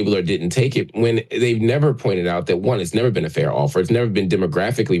from the table or didn't take it, when they've never pointed out that, one, it's never been a fair offer. It's never been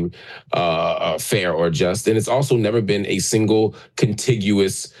demographically fair or just. And it's also never been a single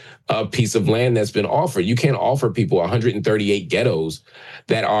contiguous piece of land that's been offered. You can't offer people 138 ghettos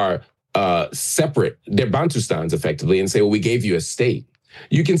that are separate. They're Bantustans, effectively, and say, well, we gave you a state.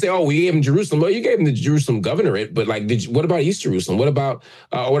 You can say, oh, we gave him Jerusalem. Well, you gave him the Jerusalem governorate, but what about East Jerusalem? What about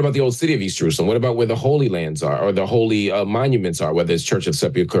the old city of East Jerusalem? What about where the Holy Lands are, or the holy monuments are, whether it's Church of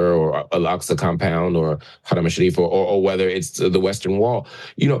Sepulchre or Al-Aqsa compound or Haram al-Sharif, or whether it's the Western Wall?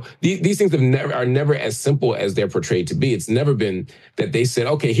 These things are never as simple as they're portrayed to be. It's never been that they said,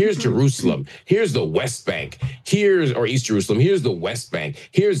 okay, here's Jerusalem, here's the West Bank, or East Jerusalem, here's the West Bank,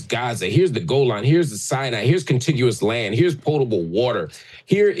 here's Gaza, here's the Golan, here's the Sinai, here's contiguous land, here's potable water.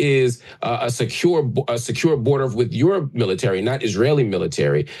 Here is a secure border with your military, not Israeli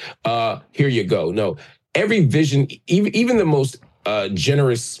military. Here you go. No, every vision, even the most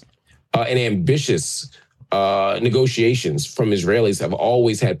generous and ambitious negotiations from Israelis have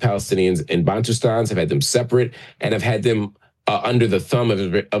always had Palestinians in Bantustans, have had them separate, and have had them under the thumb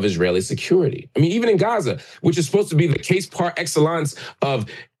of Israeli security. I mean, even in Gaza, which is supposed to be the case par excellence of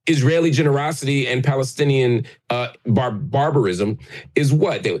Israeli generosity and Palestinian barbarism, is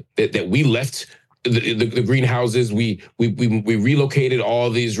what? That we left the greenhouses, we relocated all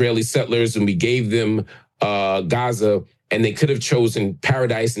the Israeli settlers, and we gave them Gaza, and they could have chosen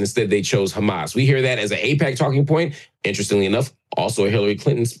paradise, and instead they chose Hamas. We hear that as an AIPAC talking point. Interestingly enough, also a Hillary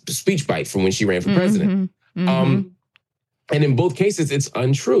Clinton speech bite from when she ran for president. And in both cases, it's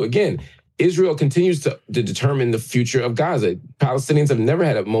untrue. Again, Israel continues to determine the future of Gaza. Palestinians have never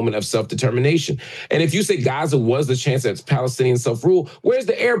had a moment of self-determination. And if you say Gaza was the chance at Palestinian self-rule, where's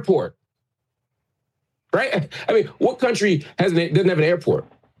the airport? Right? I mean, what country doesn't have an airport?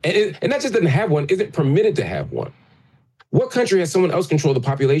 And not just doesn't have one, isn't permitted to have one. What country has someone else control the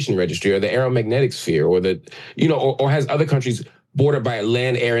population registry or the aeromagnetic sphere or or has other countries bordered by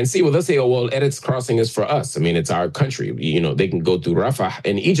land, air, and sea? Well, they'll say, oh, well, Edith's crossing is for us. I mean, it's our country. They can go through Rafah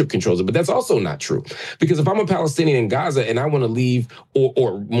and Egypt controls it, but that's also not true. Because if I'm a Palestinian in Gaza and I want to leave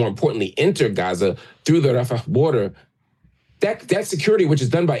or more importantly, enter Gaza through the Rafah border, that security, which is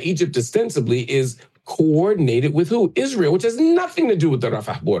done by Egypt ostensibly, is coordinated with who? Israel, which has nothing to do with the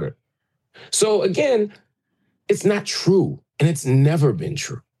Rafah border. So again, it's not true, and it's never been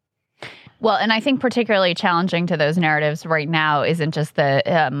true. Well, and I think particularly challenging to those narratives right now isn't just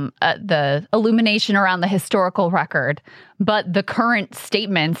the illumination around the historical record, but the current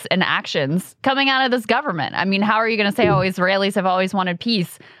statements and actions coming out of this government. I mean, how are you going to say, Israelis have always wanted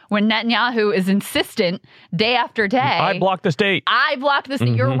peace when Netanyahu is insistent day after day? I blocked the state. I blocked the state.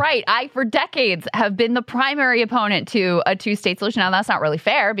 Mm-hmm. You're right. I, for decades, have been the primary opponent to a two-state solution. Now, that's not really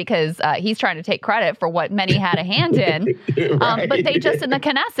fair because he's trying to take credit for what many had a hand in. Right. But they just, in the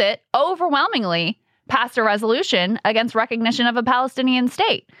Knesset, overwhelmingly passed a resolution against recognition of a Palestinian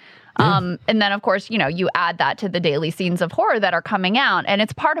state. And then, of course, you add that to the daily scenes of horror that are coming out. And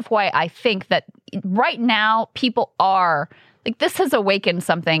it's part of why I think that right now people are, this has awakened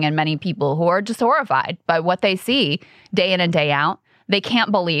something in many people who are just horrified by what they see day in and day out. They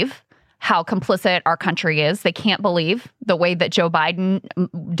can't believe how complicit our country is. They can't believe the way that Joe Biden,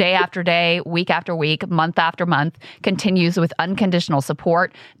 day after day, week after week, month after month, continues with unconditional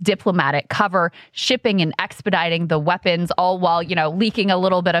support, diplomatic cover, shipping and expediting the weapons, all while, leaking a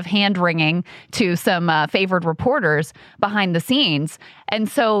little bit of hand-wringing to some favored reporters behind the scenes. And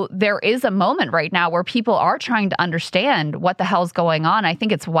so there is a moment right now where people are trying to understand what the hell's going on. I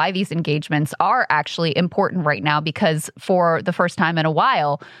think it's why these engagements are actually important right now, because for the first time in a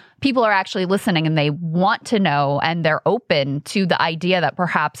while, people are actually listening and they want to know, and they're open to the idea that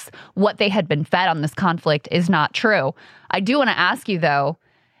perhaps what they had been fed on this conflict is not true. I do want to ask you, though,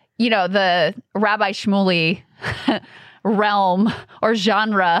 the Rabbi Shmuley realm or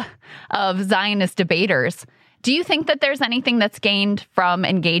genre of Zionist debaters, do you think that there's anything that's gained from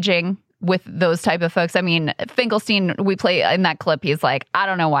engaging with those type of folks? I mean, Finkelstein, we play in that clip, he's like, I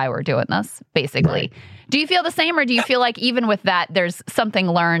don't know why we're doing this, basically. Right. Do you feel the same, or do you feel like even with that, there's something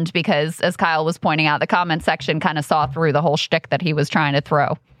learned because, as Kyle was pointing out, the comment section kind of saw through the whole shtick that he was trying to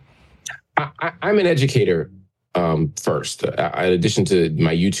throw? I'm an educator first. In addition to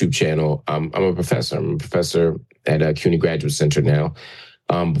my YouTube channel, I'm a professor. I'm a professor at CUNY Graduate Center now.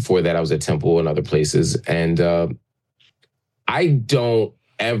 Before that, I was at Temple and other places. And I don't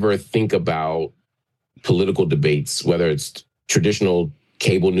ever think about political debates, whether it's traditional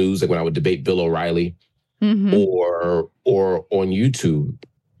cable news, like when I would debate Bill O'Reilly, or on YouTube,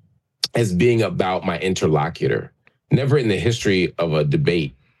 as being about my interlocutor. Never in the history of a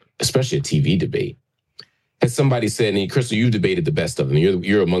debate, especially a TV debate, has somebody said, and Crystal, you've debated the best of them.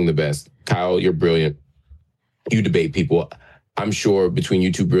 You're among the best. Kyle, you're brilliant. You debate people. I'm sure between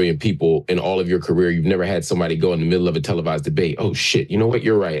you two brilliant people in all of your career, you've never had somebody go in the middle of a televised debate. Oh, shit. You know what?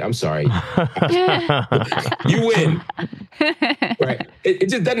 You're right. I'm sorry. You win. Right? It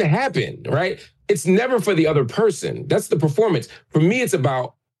just doesn't happen, right? It's never for the other person. That's the performance. For me, it's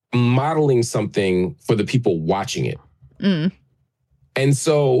about modeling something for the people watching it. And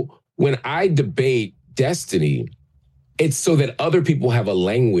so when I debate destiny, it's so that other people have a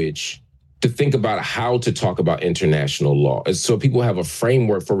language to think about how to talk about international law. And so people have a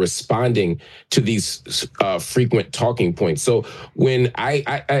framework for responding to these frequent talking points. So when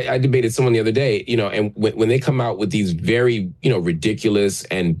I debated someone the other day, and when they come out with these very, ridiculous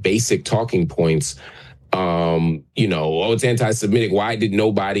and basic talking points, it's anti-Semitic. Why did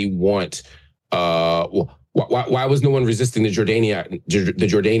nobody want, why was no one resisting the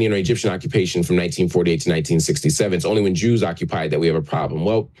Jordanian or Egyptian occupation from 1948 to 1967? It's only when Jews occupied that we have a problem.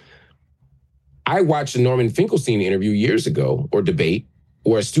 Well, I watched a Norman Finkelstein interview years ago, or debate,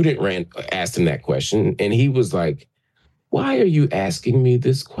 where a student asked him that question, and he was like, why are you asking me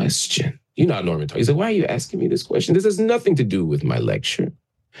this question? You know how Norman talks. He said, why are you asking me this question? This has nothing to do with my lecture.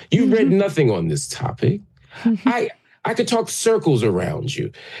 You've read nothing on this topic. I could talk circles around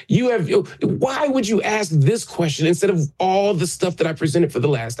you. Why would you ask this question instead of all the stuff that I presented for the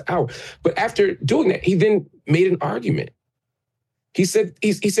last hour? But after doing that, he then made an argument. He said from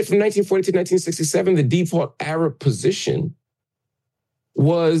 1940 to 1967, the default Arab position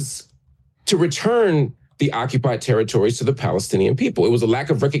was to return the occupied territories to the Palestinian people. It was a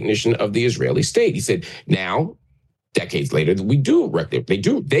lack of recognition of the Israeli state. He said, now, decades later, they do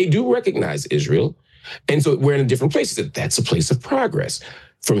recognize Israel. And so we're in a different place. He said, that's a place of progress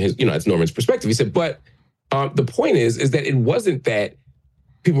from his, that's Norman's perspective. He said, but the point is that it wasn't that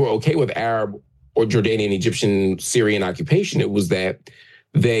people were okay with Arab or Jordanian, Egyptian, Syrian occupation. It was that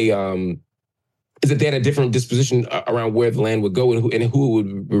they had a different disposition around where the land would go and who it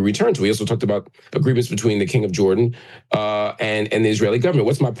would return to. He also talked about agreements between the King of Jordan and the Israeli government.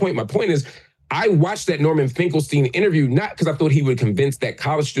 What's my point? My point is, I watched that Norman Finkelstein interview, not because I thought he would convince that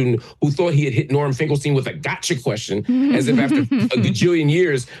college student who thought he had hit Norman Finkelstein with a gotcha question, as if after a gajillion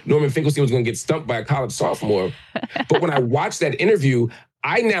years, Norman Finkelstein was going to get stumped by a college sophomore. But when I watched that interview,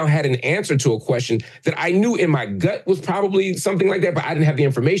 I now had an answer to a question that I knew in my gut was probably something like that, but I didn't have the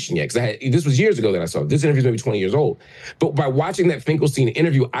information yet. Because this was years ago that I saw it. This interview is maybe 20 years old. But by watching that Finkelstein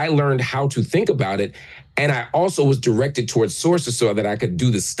interview, I learned how to think about it. And I also was directed towards sources so that I could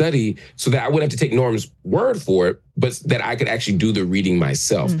do the study so that I wouldn't have to take Norm's word for it, but that I could actually do the reading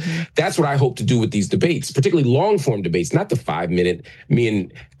myself. Mm-hmm. That's what I hope to do with these debates, particularly long-form debates, not the 5-minute, me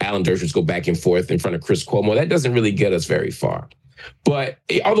and Alan Dershowitz go back and forth in front of Chris Cuomo. That doesn't really get us very far. But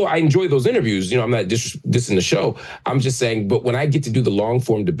although I enjoy those interviews, I'm not dissing the show. I'm just saying, but when I get to do the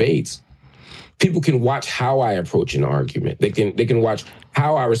long-form debates, people can watch how I approach an argument. They can watch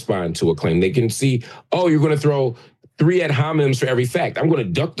how I respond to a claim. They can see, oh, you're going to throw 3 ad hominems for every fact. I'm going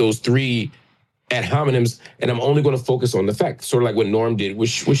to duck those 3 ad hominems, and I'm only going to focus on the fact. Sort of like what Norm did with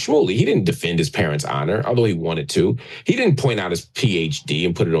Shmuley. He didn't defend his parents' honor, although he wanted to. He didn't point out his PhD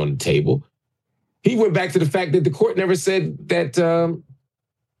and put it on the table. He went back to the fact that the court never said that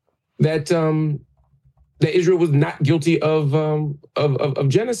that Israel was not guilty of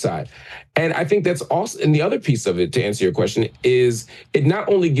genocide. And I think that's also, and the other piece of it, to answer your question, is it not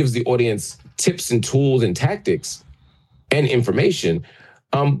only gives the audience tips and tools and tactics and information,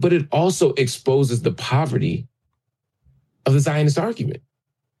 but it also exposes the poverty of the Zionist argument.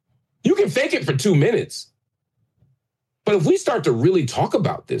 You can fake it for 2 minutes, but if we start to really talk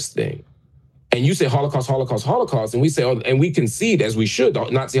about this thing, and you say Holocaust, Holocaust, Holocaust, and we say, and we concede, as we should, the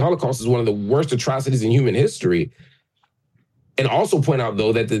Nazi Holocaust is one of the worst atrocities in human history. And also point out,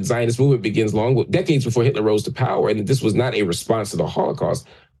 though, that the Zionist movement begins decades before Hitler rose to power, and that this was not a response to the Holocaust.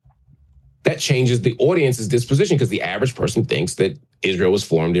 That changes the audience's disposition, because the average person thinks that Israel was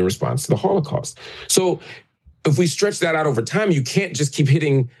formed in response to the Holocaust. So if we stretch that out over time, you can't just keep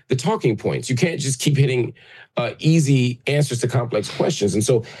hitting the talking points. You can't just keep hitting easy answers to complex questions. And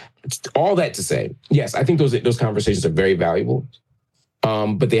so all that to say, yes, I think those conversations are very valuable,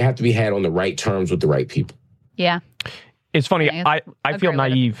 but they have to be had on the right terms with the right people. Yeah. It's funny. I feel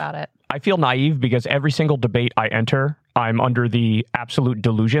naive about it. I feel naive because every single debate I enter, I'm under the absolute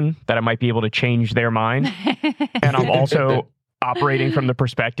delusion that I might be able to change their mind. And I'm also operating from the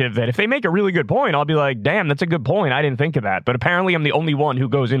perspective that if they make a really good point, I'll be like, damn, that's a good point. I didn't think of that. But apparently I'm the only one who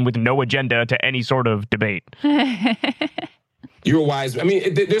goes in with no agenda to any sort of debate. You're wise. I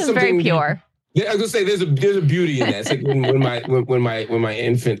mean, there's something very pure. I was gonna say there's a beauty in that. It's like when my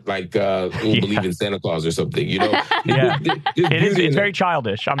infant will believe in Santa Claus or something, Yeah, it's very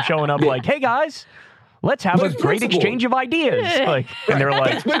childish. I'm showing up like, hey guys, let's have a great exchange of ideas. And they're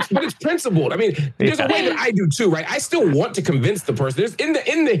like, but it's principled. I mean, there's a way that I do too, right? I still want to convince the person. There's in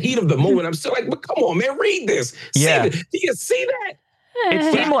the heat of the moment, I'm still like, but come on, man, read this. Yeah. Do you see that?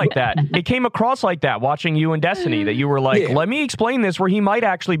 It seemed like that. It came across like that watching you and Destiny, that you were like, let me explain this, where he might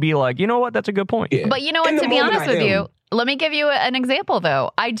actually be like, you know what, that's a good point. Yeah. But you know what, to be honest with you, let me give you an example,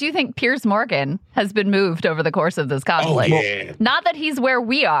 though. I do think Piers Morgan has been moved over the course of this conflict. Oh, yeah. Not that he's where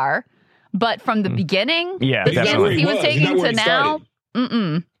we are, but from the beginning, the stance he was taking to now,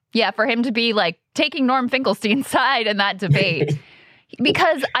 for him to be like taking Norm Finkelstein's side in that debate.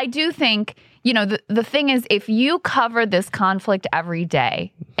 Because I do think, the thing is, if you cover this conflict every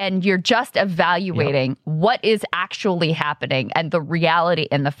day and you're just evaluating what is actually happening and the reality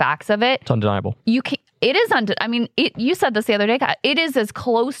and the facts of it, it's undeniable. It is you said this the other day, it is as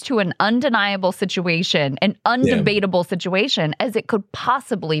close to an undeniable situation, an undebatable situation as it could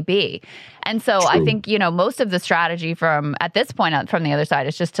possibly be. And so I think, most of the strategy at this point from the other side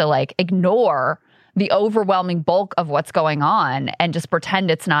is just to ignore the overwhelming bulk of what's going on and just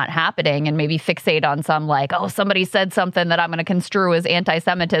pretend it's not happening and maybe fixate on some somebody said something that I'm going to construe as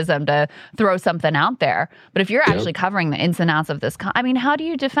anti-Semitism to throw something out there. But if you're actually covering the ins and outs of this, how do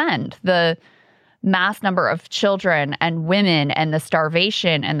you defend the mass number of children and women and the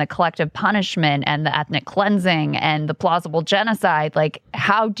starvation and the collective punishment and the ethnic cleansing and the plausible genocide, like,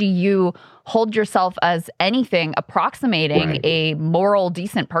 how do you hold yourself as anything approximating a moral,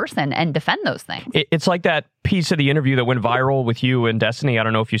 decent person and defend those things? It's like that piece of the interview that went viral with you and Destiny. I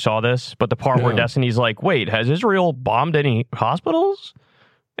don't know if you saw this, but the part where Destiny's like, wait, has Israel bombed any hospitals?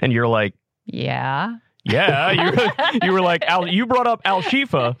 And you're like, yeah. Yeah, you were like, you brought up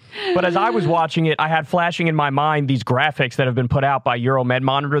Al-Shifa, but as I was watching it, I had flashing in my mind these graphics that have been put out by Euromed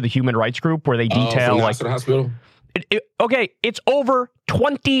Monitor, the human rights group, where they detail from the hospital. It's over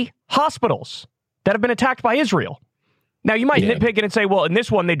 20 hospitals that have been attacked by Israel. Now, you might nitpick it and say, well, in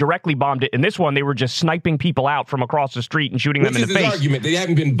this one, they directly bombed it. In this one, they were just sniping people out from across the street and shooting them in the face. Which is his argument. They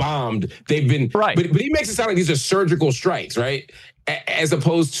haven't been bombed. They've been... Right. But he makes it sound like these are surgical strikes, right? As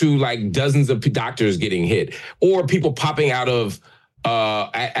opposed to like dozens of doctors getting hit or people popping out of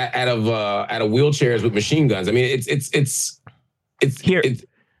wheelchairs with machine guns. I mean, it's here.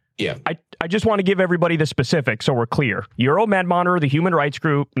 Yeah. I just want to give everybody the specifics so we're clear. Euromed Monitor, the human rights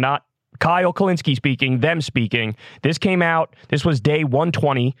group, not Kyle Kalinske speaking, them speaking. This came out. This was day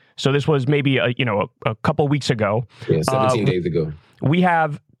 120. So this was maybe a couple weeks ago. Yeah, 17 days ago. We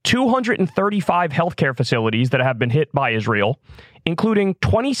have 235 healthcare facilities that have been hit by Israel, including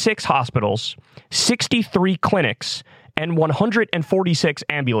 26 hospitals, 63 clinics, and 146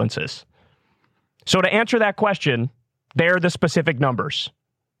 ambulances. So to answer that question, they're the specific numbers.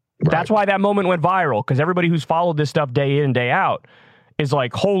 Right. That's why that moment went viral, because everybody who's followed this stuff day in and day out is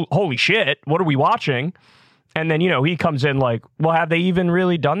like, holy shit, what are we watching? And then, he comes in like, well, have they even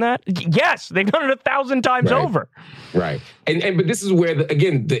really done that? Yes, they've done it 1,000 times over. Right. But this is where,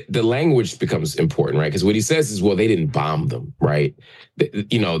 the language becomes important, right? Because what he says is, well, they didn't bomb them, right?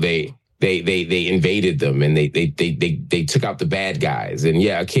 They invaded them and they took out the bad guys. And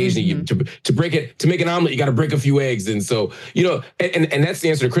occasionally to make an omelet, you got to break a few eggs. And so, and that's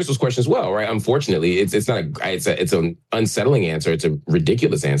the answer to Crystal's question as well, right? Unfortunately, it's an unsettling answer. It's a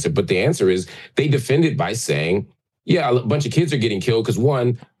ridiculous answer. But the answer is they defend it by saying, a bunch of kids are getting killed because,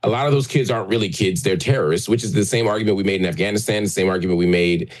 one, a lot of those kids aren't really kids. They're terrorists, which is the same argument we made in Afghanistan, the same argument we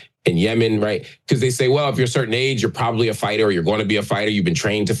made in Yemen, right? Because they say, well, if you're a certain age, you're probably a fighter, or you're going to be a fighter. You've been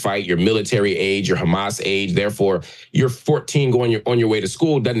trained to fight. You're military age, you're Hamas age. Therefore, you're 14 going on your way to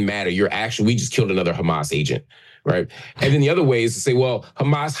school. Doesn't matter. We just killed another Hamas agent, right? And then the other way is to say, well,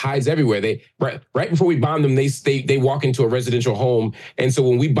 Hamas hides everywhere. They right before we bomb them, they walk into a residential home. And so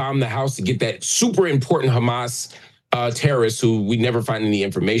when we bomb the house to get that super important Hamas terrorists who we never find any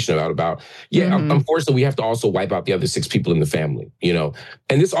information about. Unfortunately, we have to also wipe out the other 6 people in the family, And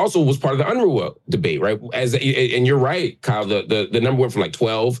this also was part of the UNRWA debate, right? And you're right, Kyle, the number went from like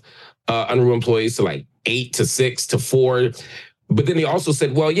 12 UNRWA employees to like 8 to 6 to 4. But then they also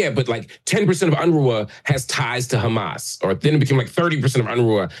said, well, but like 10% of UNRWA has ties to Hamas, or then it became like 30% of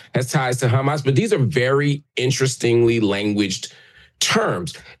UNRWA has ties to Hamas. But these are very interestingly languaged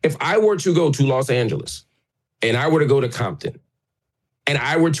terms. If I were to go to Los Angeles, and I were to go to Compton, and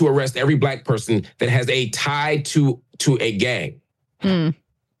I were to arrest every Black person that has a tie to a gang,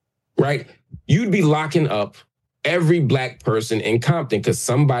 right? You'd be locking up every Black person in Compton because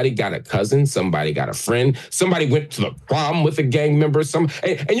somebody got a cousin, somebody got a friend, somebody went to the prom with a gang member.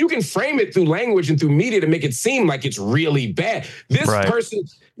 And you can frame it through language and through media to make it seem like it's really bad. This person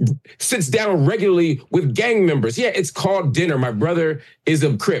sits down regularly with gang members. Yeah, it's called dinner. My brother is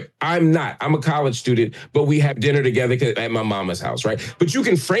a Crip. I'm not. I'm a college student, but we have dinner together at my mama's house, right? But you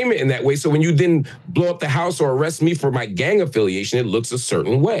can frame it in that way. So when you then blow up the house or arrest me for my gang affiliation, it looks a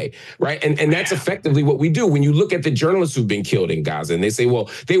certain way, right? And that's effectively what we do. When you look at the journalists who've been killed in Gaza and they say, well,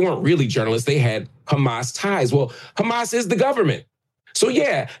 they weren't really journalists. They had Hamas ties. Well, Hamas is the government. So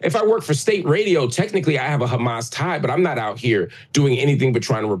if I work for state radio, technically I have a Hamas tie, but I'm not out here doing anything but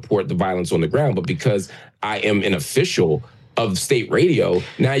trying to report the violence on the ground. But because I am an official of state radio,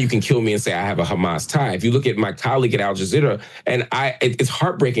 now you can kill me and say I have a Hamas tie. If you look at my colleague at Al Jazeera, and it's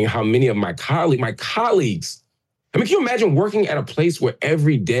heartbreaking how many of my colleagues, I mean, can you imagine working at a place where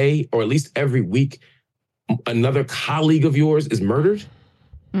every day, or at least every week, another colleague of yours is murdered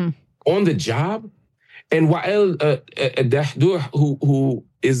on the job? And Wael Dahdour, who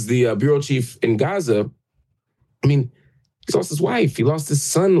is the bureau chief in Gaza, I mean, he lost his wife. He lost his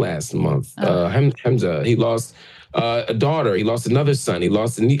son last month, Hamza. He lost a daughter. He lost another son. He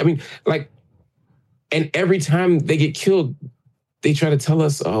lost a niece. I mean, and every time they get killed, they try to tell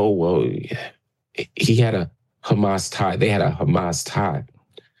us, oh, well, he had a Hamas tie. They had a Hamas tie.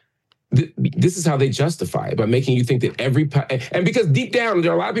 This is how they justify it, by making you think that and because deep down,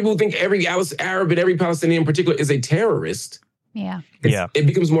 there are a lot of people who think every Arab and every Palestinian in particular is a terrorist. Yeah. It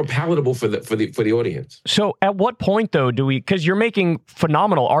becomes more palatable for the audience. So at what point, though, because you're making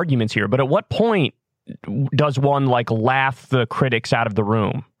phenomenal arguments here, but at what point does one laugh the critics out of the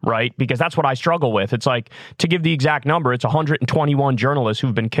room, right? Because that's what I struggle with. It's like, to give the exact number, it's 121 journalists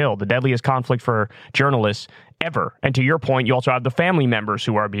who've been killed, the deadliest conflict for journalists ever. And to your point, you also have the family members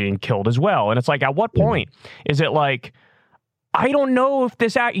who are being killed as well. And it's like, at what point is it like, I don't know if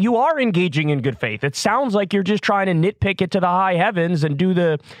you are engaging in good faith. It sounds like you're just trying to nitpick it to the high heavens and do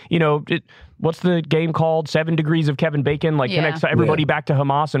the, what's the game called? 7 Degrees of Kevin Bacon, connects everybody back to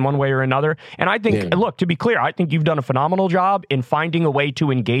Hamas in one way or another. And I think, look, to be clear, I think you've done a phenomenal job in finding a way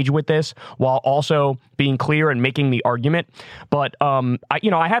to engage with this while also being clear and making the argument. But,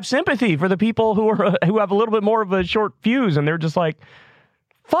 I have sympathy for the people who have a little bit more of a short fuse, and they're just like,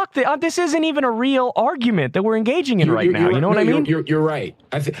 fuck, this isn't even a real argument that we're engaging in right now. You know what I mean? You're right.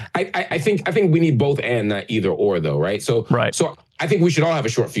 I think we need both and not either or, though, right? So I think we should all have a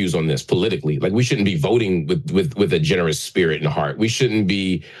short fuse on this politically. We shouldn't be voting with a generous spirit and heart. We shouldn't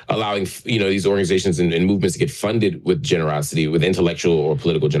be allowing these organizations and movements to get funded with generosity, with intellectual or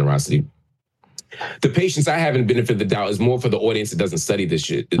political generosity. The patience I have in benefit of the doubt is more for the audience that doesn't study this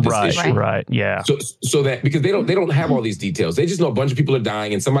issue. Right. Yeah. So that because they don't have all these details. They just know a bunch of people are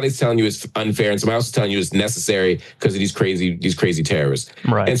dying and somebody's telling you it's unfair and somebody else is telling you it's necessary because of these crazy terrorists.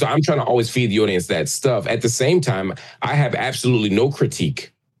 Right. And so I'm trying to always feed the audience that stuff. At the same time, I have absolutely no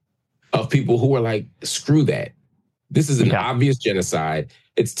critique of people who are like, screw that. This is an obvious genocide.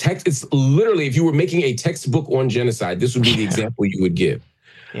 It's literally, if you were making a textbook on genocide, this would be the example you would give.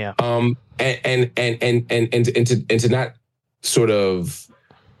 Yeah. And to not sort of,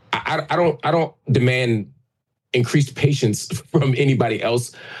 I don't demand increased patience from anybody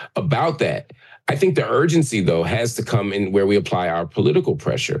else about that. I think the urgency, though, has to come in where we apply our political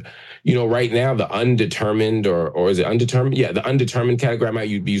pressure. Right now, the undetermined, or is it undetermined? Yeah, the undetermined category. I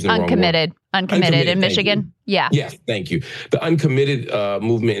might be using the wrong word. Uncommitted in Michigan. Yeah. Yes, thank you. The uncommitted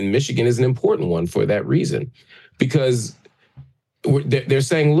movement in Michigan is an important one for that reason, because they're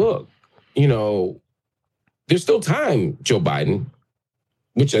saying, look, there's still time, Joe Biden,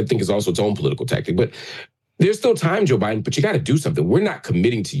 which I think is also its own political tactic, but there's still time, Joe Biden, but you got to do something. We're not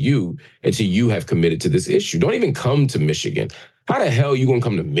committing to you until you have committed to this issue. Don't even come to Michigan. How the hell are you going to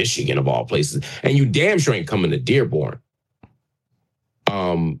come to Michigan of all places? And you damn sure ain't coming to Dearborn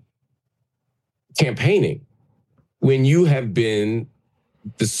campaigning when you have been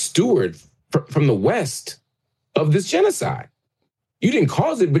the steward from the West of this genocide. You didn't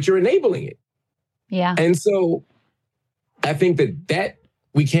cause it, but you're enabling it. Yeah. And so I think that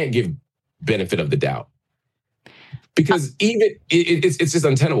we can't give benefit of the doubt. Because even it's just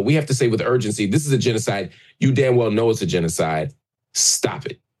untenable. We have to say with urgency, this is a genocide. You damn well know it's a genocide. Stop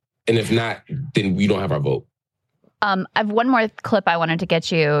it. And if not, then we don't have our vote. I have one more clip I wanted to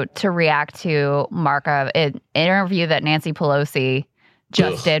get you to react to, Mark, an interview that Nancy Pelosi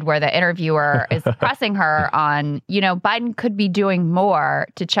just did, where the interviewer is pressing her on, Biden could be doing more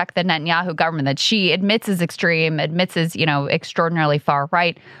to check the Netanyahu government that she admits is extreme, admits is, extraordinarily far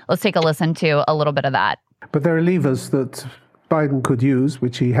right. Let's take a listen to a little bit of that. But there are levers that Biden could use,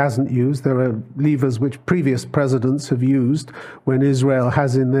 which he hasn't used. There are levers which previous presidents have used when Israel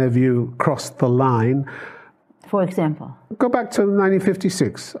has, in their view, crossed the line. For example? Go back to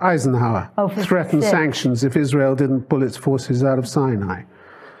 1956. Eisenhower threatened sanctions if Israel didn't pull its forces out of Sinai.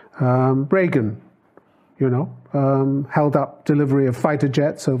 Reagan, held up delivery of fighter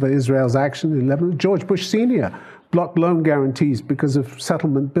jets over Israel's action in Lebanon. George Bush Sr. blocked loan guarantees because of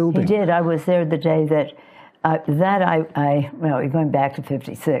settlement building. He did. I was there the day that going back to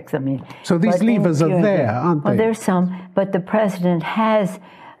 56. So these levers are there, aren't they? Well, there's some, but the president has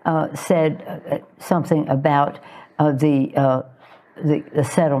said something about the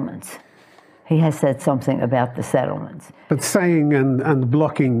settlements. He has said something about the settlements. But saying and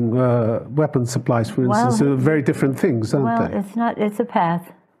blocking weapons supplies, for instance, are very different things, aren't they? Well, it's not. It's a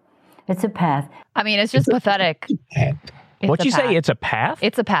path. It's a path. It's just pathetic. What'd you say? It's a path?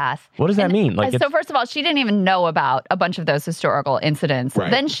 It's a path. What does that mean? So first of all, she didn't even know about a bunch of those historical incidents.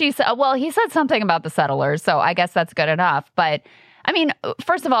 Right. Then she said, well, he said something about the settlers, so I guess that's good enough. But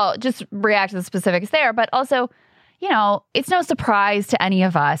first of all, just react to the specifics there. But also, it's no surprise to any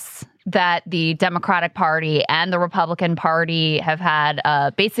of us that the Democratic Party and the Republican Party have had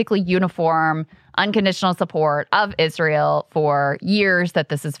basically uniform, unconditional support of Israel for years, that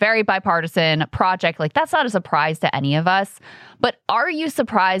this is very bipartisan project. That's not a surprise to any of us. But are you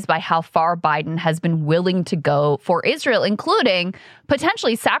surprised by how far Biden has been willing to go for Israel, including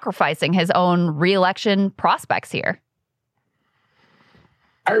potentially sacrificing his own re-election prospects here?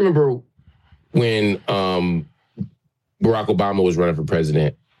 I remember when Barack Obama was running for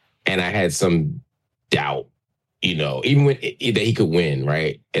president, and I had some doubt, even that he could win,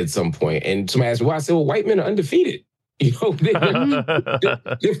 right, at some point. And somebody asked me, why? I said, well, white men are undefeated. They're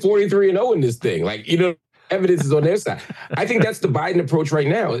 43-0 in this thing. Evidence is on their side. I think that's the Biden approach right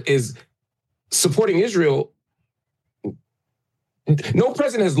now, is supporting Israel. No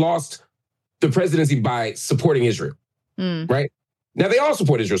president has lost the presidency by supporting Israel, right? Now, they all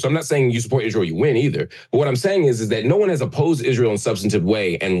support Israel, so I'm not saying you support Israel, you win either. But what I'm saying is that no one has opposed Israel in a substantive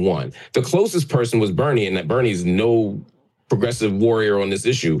way and won. The closest person was Bernie, and that Bernie's no progressive warrior on this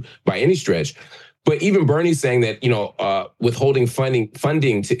issue by any stretch. But even Bernie's saying that, withholding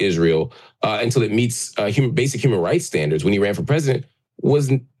funding to Israel until it meets basic human rights standards when he ran for president,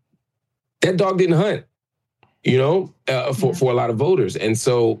 that dog didn't hunt, for a lot of voters. And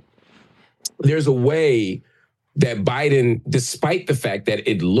so there's a way that Biden, despite the fact that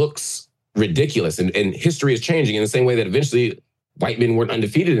it looks ridiculous and history is changing in the same way that eventually white men weren't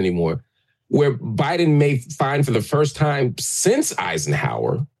undefeated anymore, where Biden may find for the first time since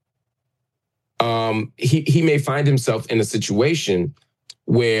Eisenhower, he may find himself in a situation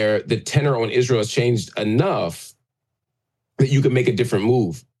where the tenor on Israel has changed enough that you can make a different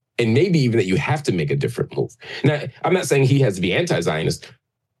move, and maybe even that you have to make a different move. Now, I'm not saying he has to be anti-Zionist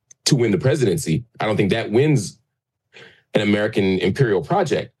to win the presidency. I don't think that wins an American imperial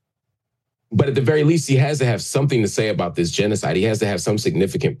project. But at the very least, he has to have something to say about this genocide. He has to have some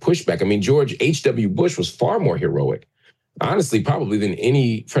significant pushback. I mean, George H.W. Bush was far more heroic, honestly, probably than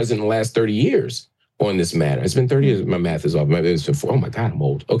any president in the last 30 years on this matter. It's been 30 years. My math is off. It's been oh my God, I'm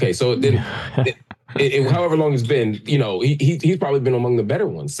old. Okay, so then, however long it's been, he's probably been among the better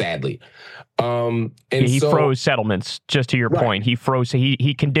ones, sadly. And he froze settlements, just to your point.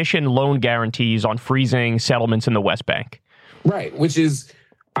 He conditioned loan guarantees on freezing settlements in the West Bank. Right, which is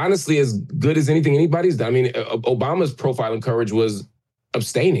honestly as good as anything anybody's done. I mean, Obama's profile in courage was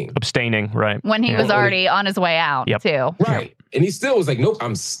abstaining, right. When he was already on his way out, too. Right. Yep. And he still was like, nope,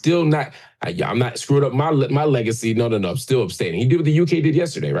 I'm still not, I'm not screwed up my legacy. No, I'm still abstaining. He did what the UK did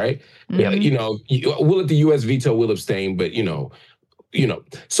yesterday, right? Mm-hmm. We'll let the US veto, we'll abstain, but,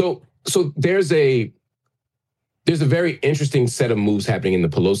 So there's a very interesting set of moves happening in the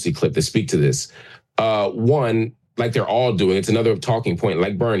Pelosi clip that speak to this. One, like they're all doing, it's another talking point,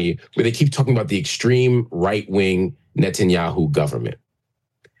 like Bernie, where they keep talking about the extreme right-wing Netanyahu government.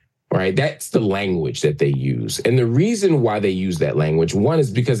 Right? That's the language that they use. And the reason why they use that language, one,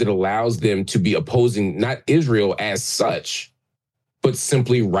 is because it allows them to be opposing not Israel as such, but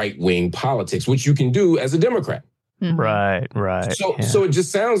simply right-wing politics, which you can do as a Democrat. Mm-hmm. Right. So it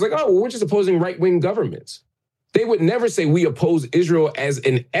just sounds like, we're just opposing right-wing governments. They would never say we oppose Israel as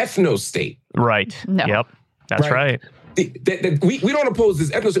an ethno-state. Right. No. Yep. That's right. We don't oppose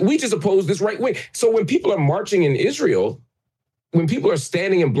this ethno-state. We just oppose this right-wing. So when people are marching in Israel, when people are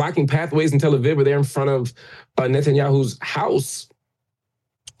standing and blocking pathways in Tel Aviv, or they're in front of Netanyahu's house,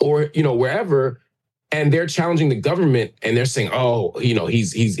 or wherever, and they're challenging the government, and they're saying,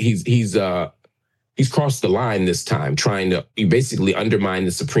 he's crossed the line this time, trying to basically undermine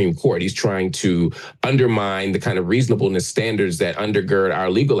the Supreme Court. He's trying to undermine the kind of reasonableness standards that undergird our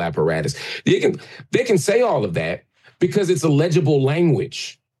legal apparatus. They can say all of that because it's a legible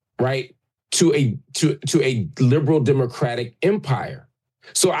language, right? To a liberal democratic empire.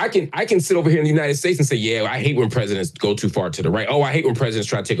 So I can sit over here in the United States and say, yeah, I hate when presidents go too far to the right. Oh, I hate when presidents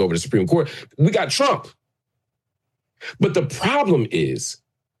try to take over the Supreme Court. We got Trump. But the problem is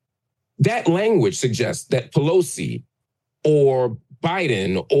that language suggests that Pelosi or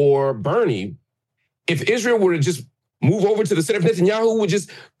Biden or Bernie, if Israel were to just move over to the center, if Netanyahu would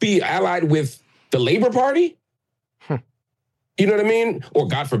just be allied with the Labor Party, you know what I mean? Or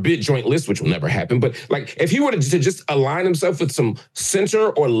God forbid, joint list, which will never happen. But like, if he were to just align himself with some center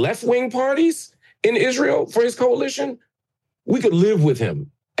or left-wing parties in Israel for his coalition, we could live with him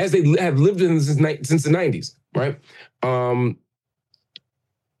as they have lived in since the 90s, right?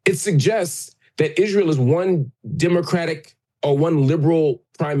 It suggests that Israel is one democratic or one liberal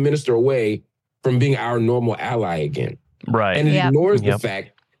prime minister away from being our normal ally again. Right. And it ignores the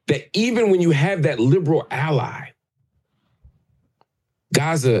fact that even when you have that liberal ally,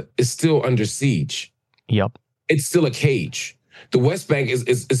 Gaza is still under siege. Yep. It's still a cage. The West Bank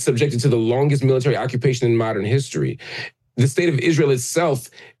is subjected to the longest military occupation in modern history. The state of Israel itself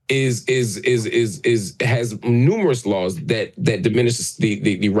has numerous laws that diminishes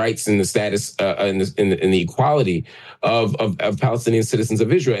the rights and the status and the equality of Palestinian citizens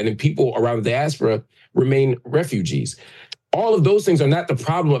of Israel, and then people around the diaspora remain refugees. All of those things are not the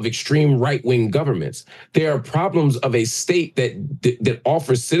problem of extreme right-wing governments. They are problems of a state that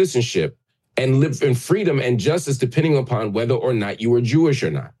offers citizenship and live in freedom and justice depending upon whether or not you are Jewish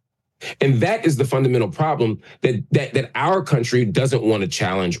or not. And that is the fundamental problem that our country doesn't want to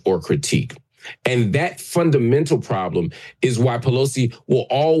challenge or critique. And that fundamental problem is why Pelosi will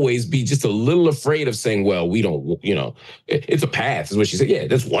always be just a little afraid of saying, well, we don't, it's a path, is what she said. Yeah,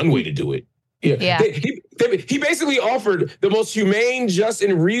 that's one way to do it. Yeah. He basically offered the most humane, just,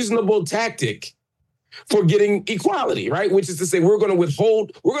 and reasonable tactic for getting equality, right? Which is to say, we're going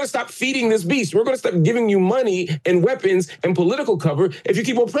to stop feeding this beast. We're going to stop giving you money and weapons and political cover if you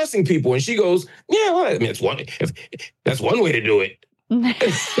keep oppressing people. And she goes, yeah, well, I mean, that's one way to do it.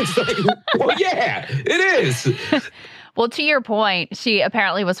 It's like, well, yeah, it is. Well, to your point, she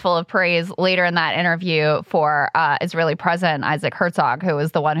apparently was full of praise later in that interview for Israeli President Isaac Herzog, who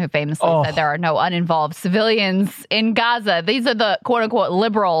was the one who famously said there are no uninvolved civilians in Gaza. These are the quote unquote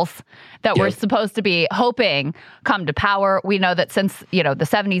liberals that we're supposed to be hoping come to power. We know that since, the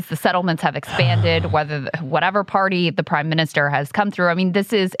 70s, the settlements have expanded, whatever party the prime minister has come through. I mean,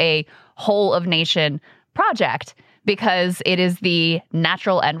 this is a whole of nation project because it is the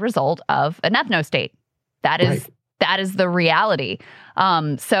natural end result of an ethno-state. That is the reality.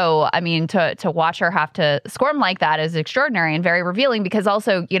 So, I mean, to watch her have to squirm like that is extraordinary and very revealing because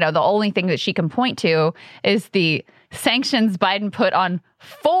also, the only thing that she can point to is the sanctions Biden put on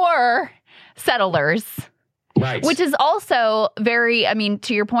 4 settlers. Right. Which is also very, I mean,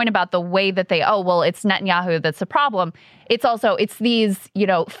 to your point about the way that it's Netanyahu that's the problem. It's these,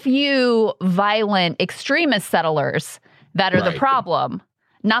 few violent extremist settlers that are the problem,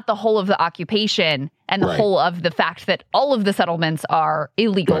 not the whole of the occupation and the whole of the fact that all of the settlements are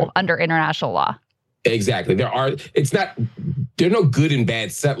illegal under international law. Exactly. There are no good and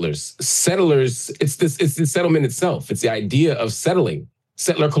bad settlers. Settlers, it's the settlement itself. It's the idea of settling.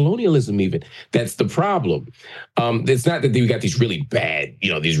 Settler colonialism, even. That's the problem. It's not that we got these really bad,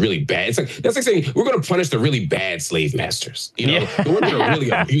 it's that's like saying we're going to punish the really bad slave masters. The ones that are really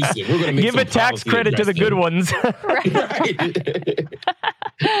abusive. We're going to give a tax credit to the good ones.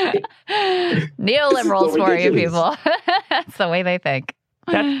 Neoliberals for you people. That's the way they think.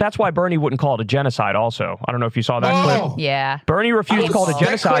 That's why Bernie wouldn't call it a genocide also. I don't know if you saw that clip. Yeah. Bernie refused to call it a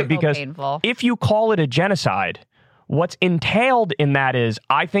genocide because if you call it a genocide, what's entailed in that is,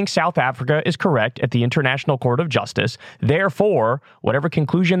 I think South Africa is correct at the International Court of Justice. Therefore, whatever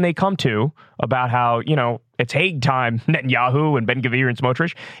conclusion they come to about how, it's Hague time, Netanyahu and Ben-Gvir and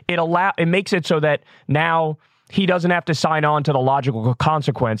Smotrich, it makes it so that now he doesn't have to sign on to the logical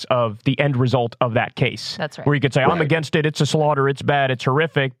consequence of the end result of that case. That's right. Where you could say, I'm against it, it's a slaughter, it's bad, it's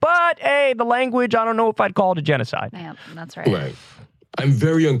horrific, but hey, the language, I don't know if I'd call it a genocide. Yeah, that's right. Right. I'm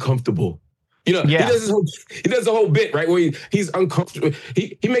very uncomfortable. He does the whole bit, right, where he's uncomfortable.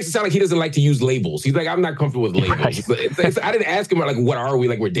 He makes it sound like he doesn't like to use labels. He's like, I'm not comfortable with labels. Right. I didn't ask him, like, what are we?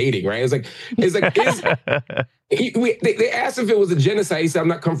 Like, we're dating, right? They asked him if it was a genocide. He said, I'm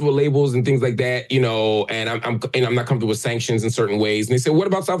not comfortable with labels and things like that, and I'm not comfortable with sanctions in certain ways. And they said, what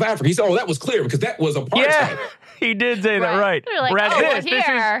about South Africa? He said, that was clear because that was apartheid. Yeah. He did say that, right. Like, whereas this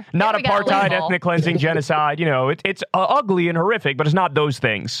is not apartheid, ethnic cleansing, genocide. It's ugly and horrific, but it's not those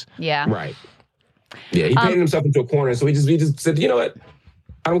things. Yeah. Right. Yeah, he painted himself into a corner, so he just said, you know what?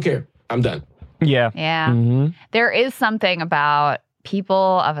 I don't care. I'm done. Yeah. Yeah. Mm-hmm. There is something about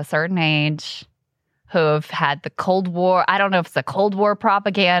people of a certain age who have had the Cold War. I don't know if it's the Cold War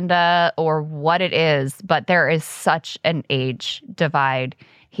propaganda or what it is, but there is such an age divide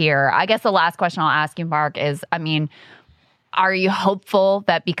here. I guess the last question I'll ask you, Mark, is, are you hopeful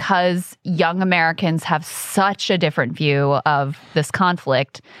that because young Americans have such a different view of this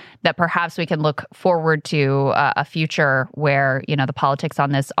conflict, that perhaps we can look forward to a future where, the politics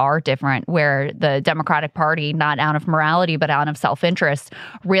on this are different, where the Democratic Party, not out of morality, but out of self-interest,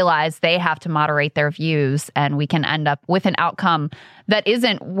 realize they have to moderate their views, and we can end up with an outcome that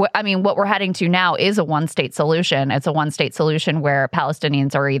isn't, what we're heading to now is a one-state solution. It's a one-state solution where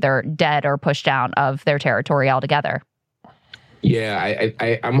Palestinians are either dead or pushed out of their territory altogether. Yeah,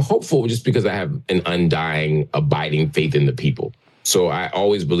 I'm hopeful just because I have an undying, abiding faith in the people. So I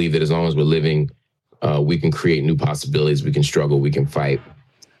always believe that as long as we're living, we can create new possibilities, we can struggle, we can fight.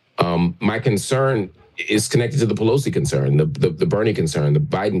 My concern is connected to the Pelosi concern, the Bernie concern, the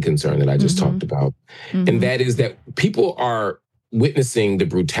Biden concern that I just talked about. Mm-hmm. And that is that people are witnessing the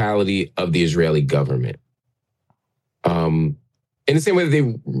brutality of the Israeli government. In the same way that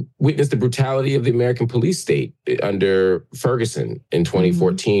they witnessed the brutality of the American police state under Ferguson in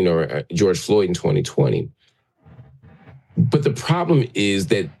 2014 or George Floyd in 2020. But the problem is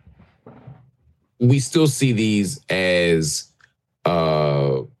that we still see these as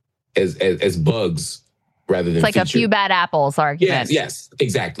bugs rather than it's like featured. a few bad apples argument. Yes,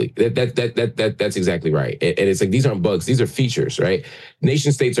 exactly. That's exactly right. And it's like, these aren't bugs, these are features, right?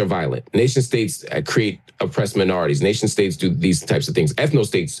 Nation states are violent. Nation states create oppressed minorities. Nation states do these types of things. Ethno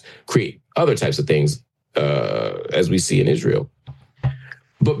states create other types of things, as we see in Israel.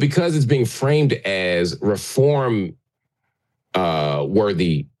 But because it's being framed as reform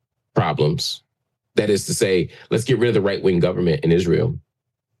worthy problems, that is to say, let's get rid of the right-wing government in Israel.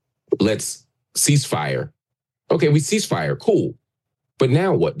 Let's ceasefire. Okay, we ceasefire, cool. But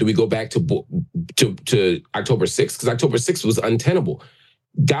now what? Do we go back to October 6th? Because October 6th was untenable.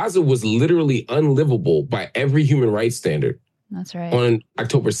 Gaza was literally unlivable by every human rights standard. That's right. On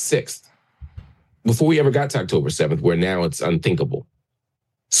October 6th, before we ever got to October 7th, where now it's unthinkable.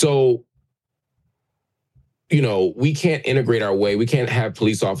 So, we can't integrate our way. We can't have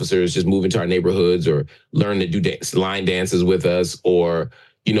police officers just move into our neighborhoods or learn to do line dances with us or,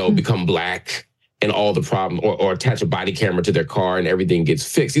 become black and all the problem or attach a body camera to their car and everything gets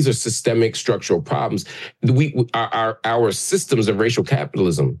fixed. These are systemic structural problems. Our systems of racial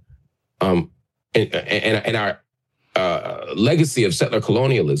capitalism and our legacy of settler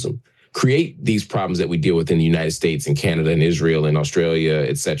colonialism create these problems that we deal with in the United States and Canada and Israel and Australia,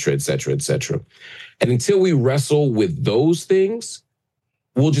 et cetera, et cetera, et cetera. And until we wrestle with those things,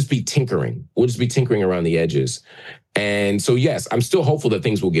 we'll just be tinkering. We'll just be tinkering around the edges. And so, yes, I'm still hopeful that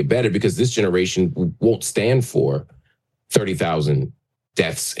things will get better because this generation won't stand for 30,000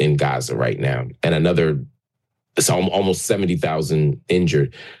 deaths in Gaza right now and it's almost 70,000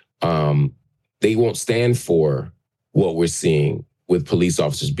 injured. They won't stand for what we're seeing with police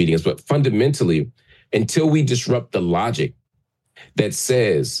officers beating us. But fundamentally, until we disrupt the logic that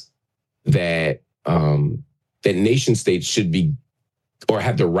says that that nation states should be or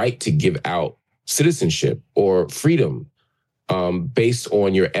have the right to give out citizenship or freedom based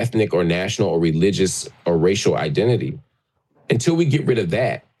on your ethnic or national or religious or racial identity, until we get rid of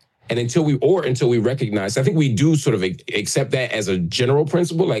that, and until we recognize, I think we do sort of accept that as a general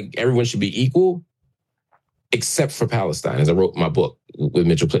principle, like everyone should be equal, except for Palestine, as I wrote my book with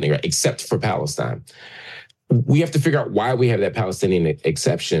Mitchell Plitney, right? Except for Palestine. We have to figure out why we have that Palestinian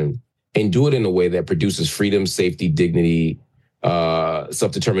exception and do it in a way that produces freedom, safety, dignity,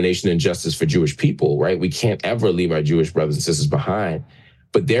 self-determination, and justice for Jewish people, right? We can't ever leave our Jewish brothers and sisters behind,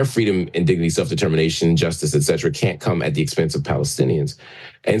 but their freedom and dignity, self-determination, justice, et cetera, can't come at the expense of Palestinians.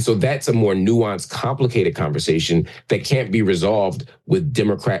 And so that's a more nuanced, complicated conversation that can't be resolved with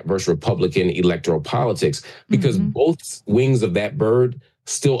Democrat versus Republican electoral politics, because both wings of that bird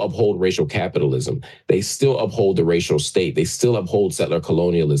still uphold racial capitalism. They still uphold the racial state. They still uphold settler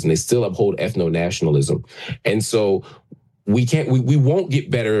colonialism. They still uphold ethno-nationalism. And so we won't get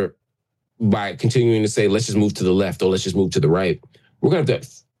better by continuing to say, let's just move to the left or let's just move to the right. We're going to have to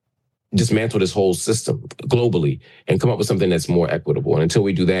dismantle this whole system globally and come up with something that's more equitable. And until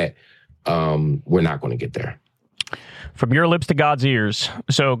we do that, we're not going to get there. From your lips to God's ears.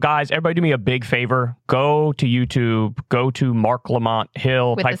 So, guys, everybody do me a big favor. Go to YouTube. Go to Marc Lamont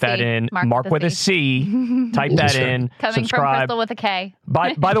Hill. Type that in. Mark with a C. Type that in. Coming subscribe. from Crystal with a K.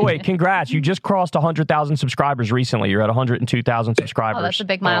 By the way, congrats. You just crossed 100,000 subscribers recently. You're at 102,000 subscribers. Oh, that's a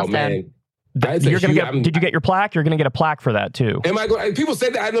big milestone. Oh, man. Did you get your plaque? You're going to get a plaque for that, too. Am I going? People say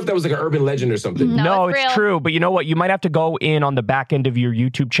that. I don't know if that was like an urban legend or something. No, it's true. But you know what? You might have to go in on the back end of your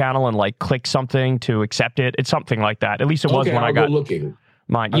YouTube channel and like click something to accept it. It's something like that. At least it was when I got looking.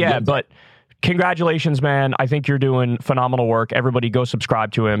 Mine. Yeah, but congratulations, man. I think you're doing phenomenal work. Everybody go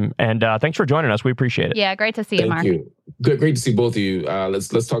subscribe to him. And thanks for joining us. We appreciate it. Yeah, great to see you, Mark. Thank you. Good, great to see both of you. Let's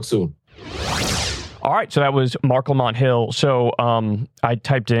talk soon. All right, so that was Marc Lamont Hill. So I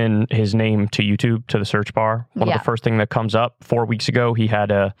typed in his name to YouTube, to the search bar. One of the first thing that comes up 4 weeks ago, he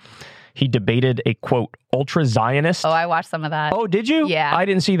debated a, quote, ultra-Zionist. Oh, I watched some of that. Oh, did you? Yeah. I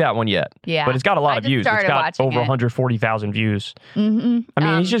didn't see that one yet. Yeah. But it's got a lot of views. It's got over 140,000 views. Mm-hmm. I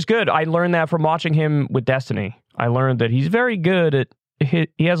mean, he's just good. I learned that from watching him with Destiny. I learned that he's very good at, he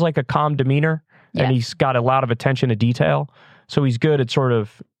has like a calm demeanor, and he's got a lot of attention to detail. So he's good at sort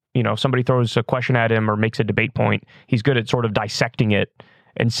of, somebody throws a question at him or makes a debate point, he's good at sort of dissecting it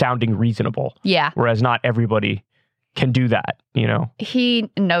and sounding reasonable. Yeah. Whereas not everybody can do that, He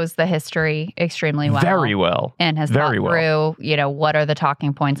knows the history extremely well. Very well. And has thought through, what are the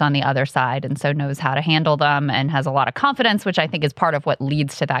talking points on the other side, and so knows how to handle them and has a lot of confidence, which I think is part of what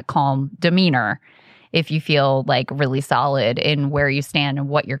leads to that calm demeanor. If you feel like really solid in where you stand and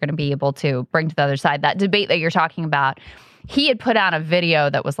what you're going to be able to bring to the other side. That debate that you're talking about, he had put out a video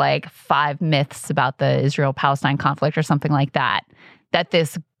that was like 5 myths about the Israel-Palestine conflict or something like that, that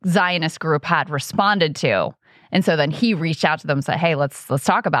this Zionist group had responded to. And so then he reached out to them and said, hey, let's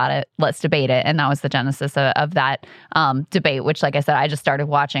talk about it. Let's debate it. And that was the genesis of that debate, which, like I said, I just started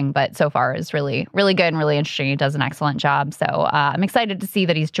watching, but so far is really, really good and really interesting. He does an excellent job. So I'm excited to see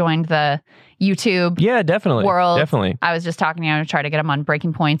that he's joined the YouTube world. Definitely. I was just talking to him to try to get him on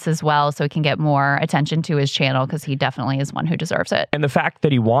Breaking Points as well so he can get more attention to his channel because he definitely is one who deserves it. And the fact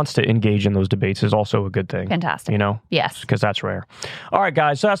that he wants to engage in those debates is also a good thing. Fantastic. You know? Yes. Because that's rare. All right,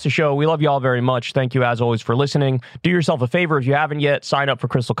 guys. So that's the show. We love you all very much. Thank you, as always, for listening. Do yourself a favor if you haven't yet. Sign up for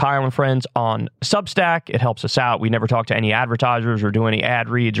Crystal Kyle and Friends on Substack. It helps us out. We never talk to any advertisers or do any ad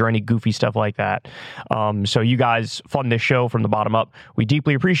reads or any goofy stuff like that. So you guys fund this show from the bottom up. We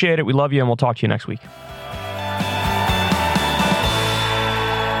deeply appreciate it. We love you, and we'll talk to you next week.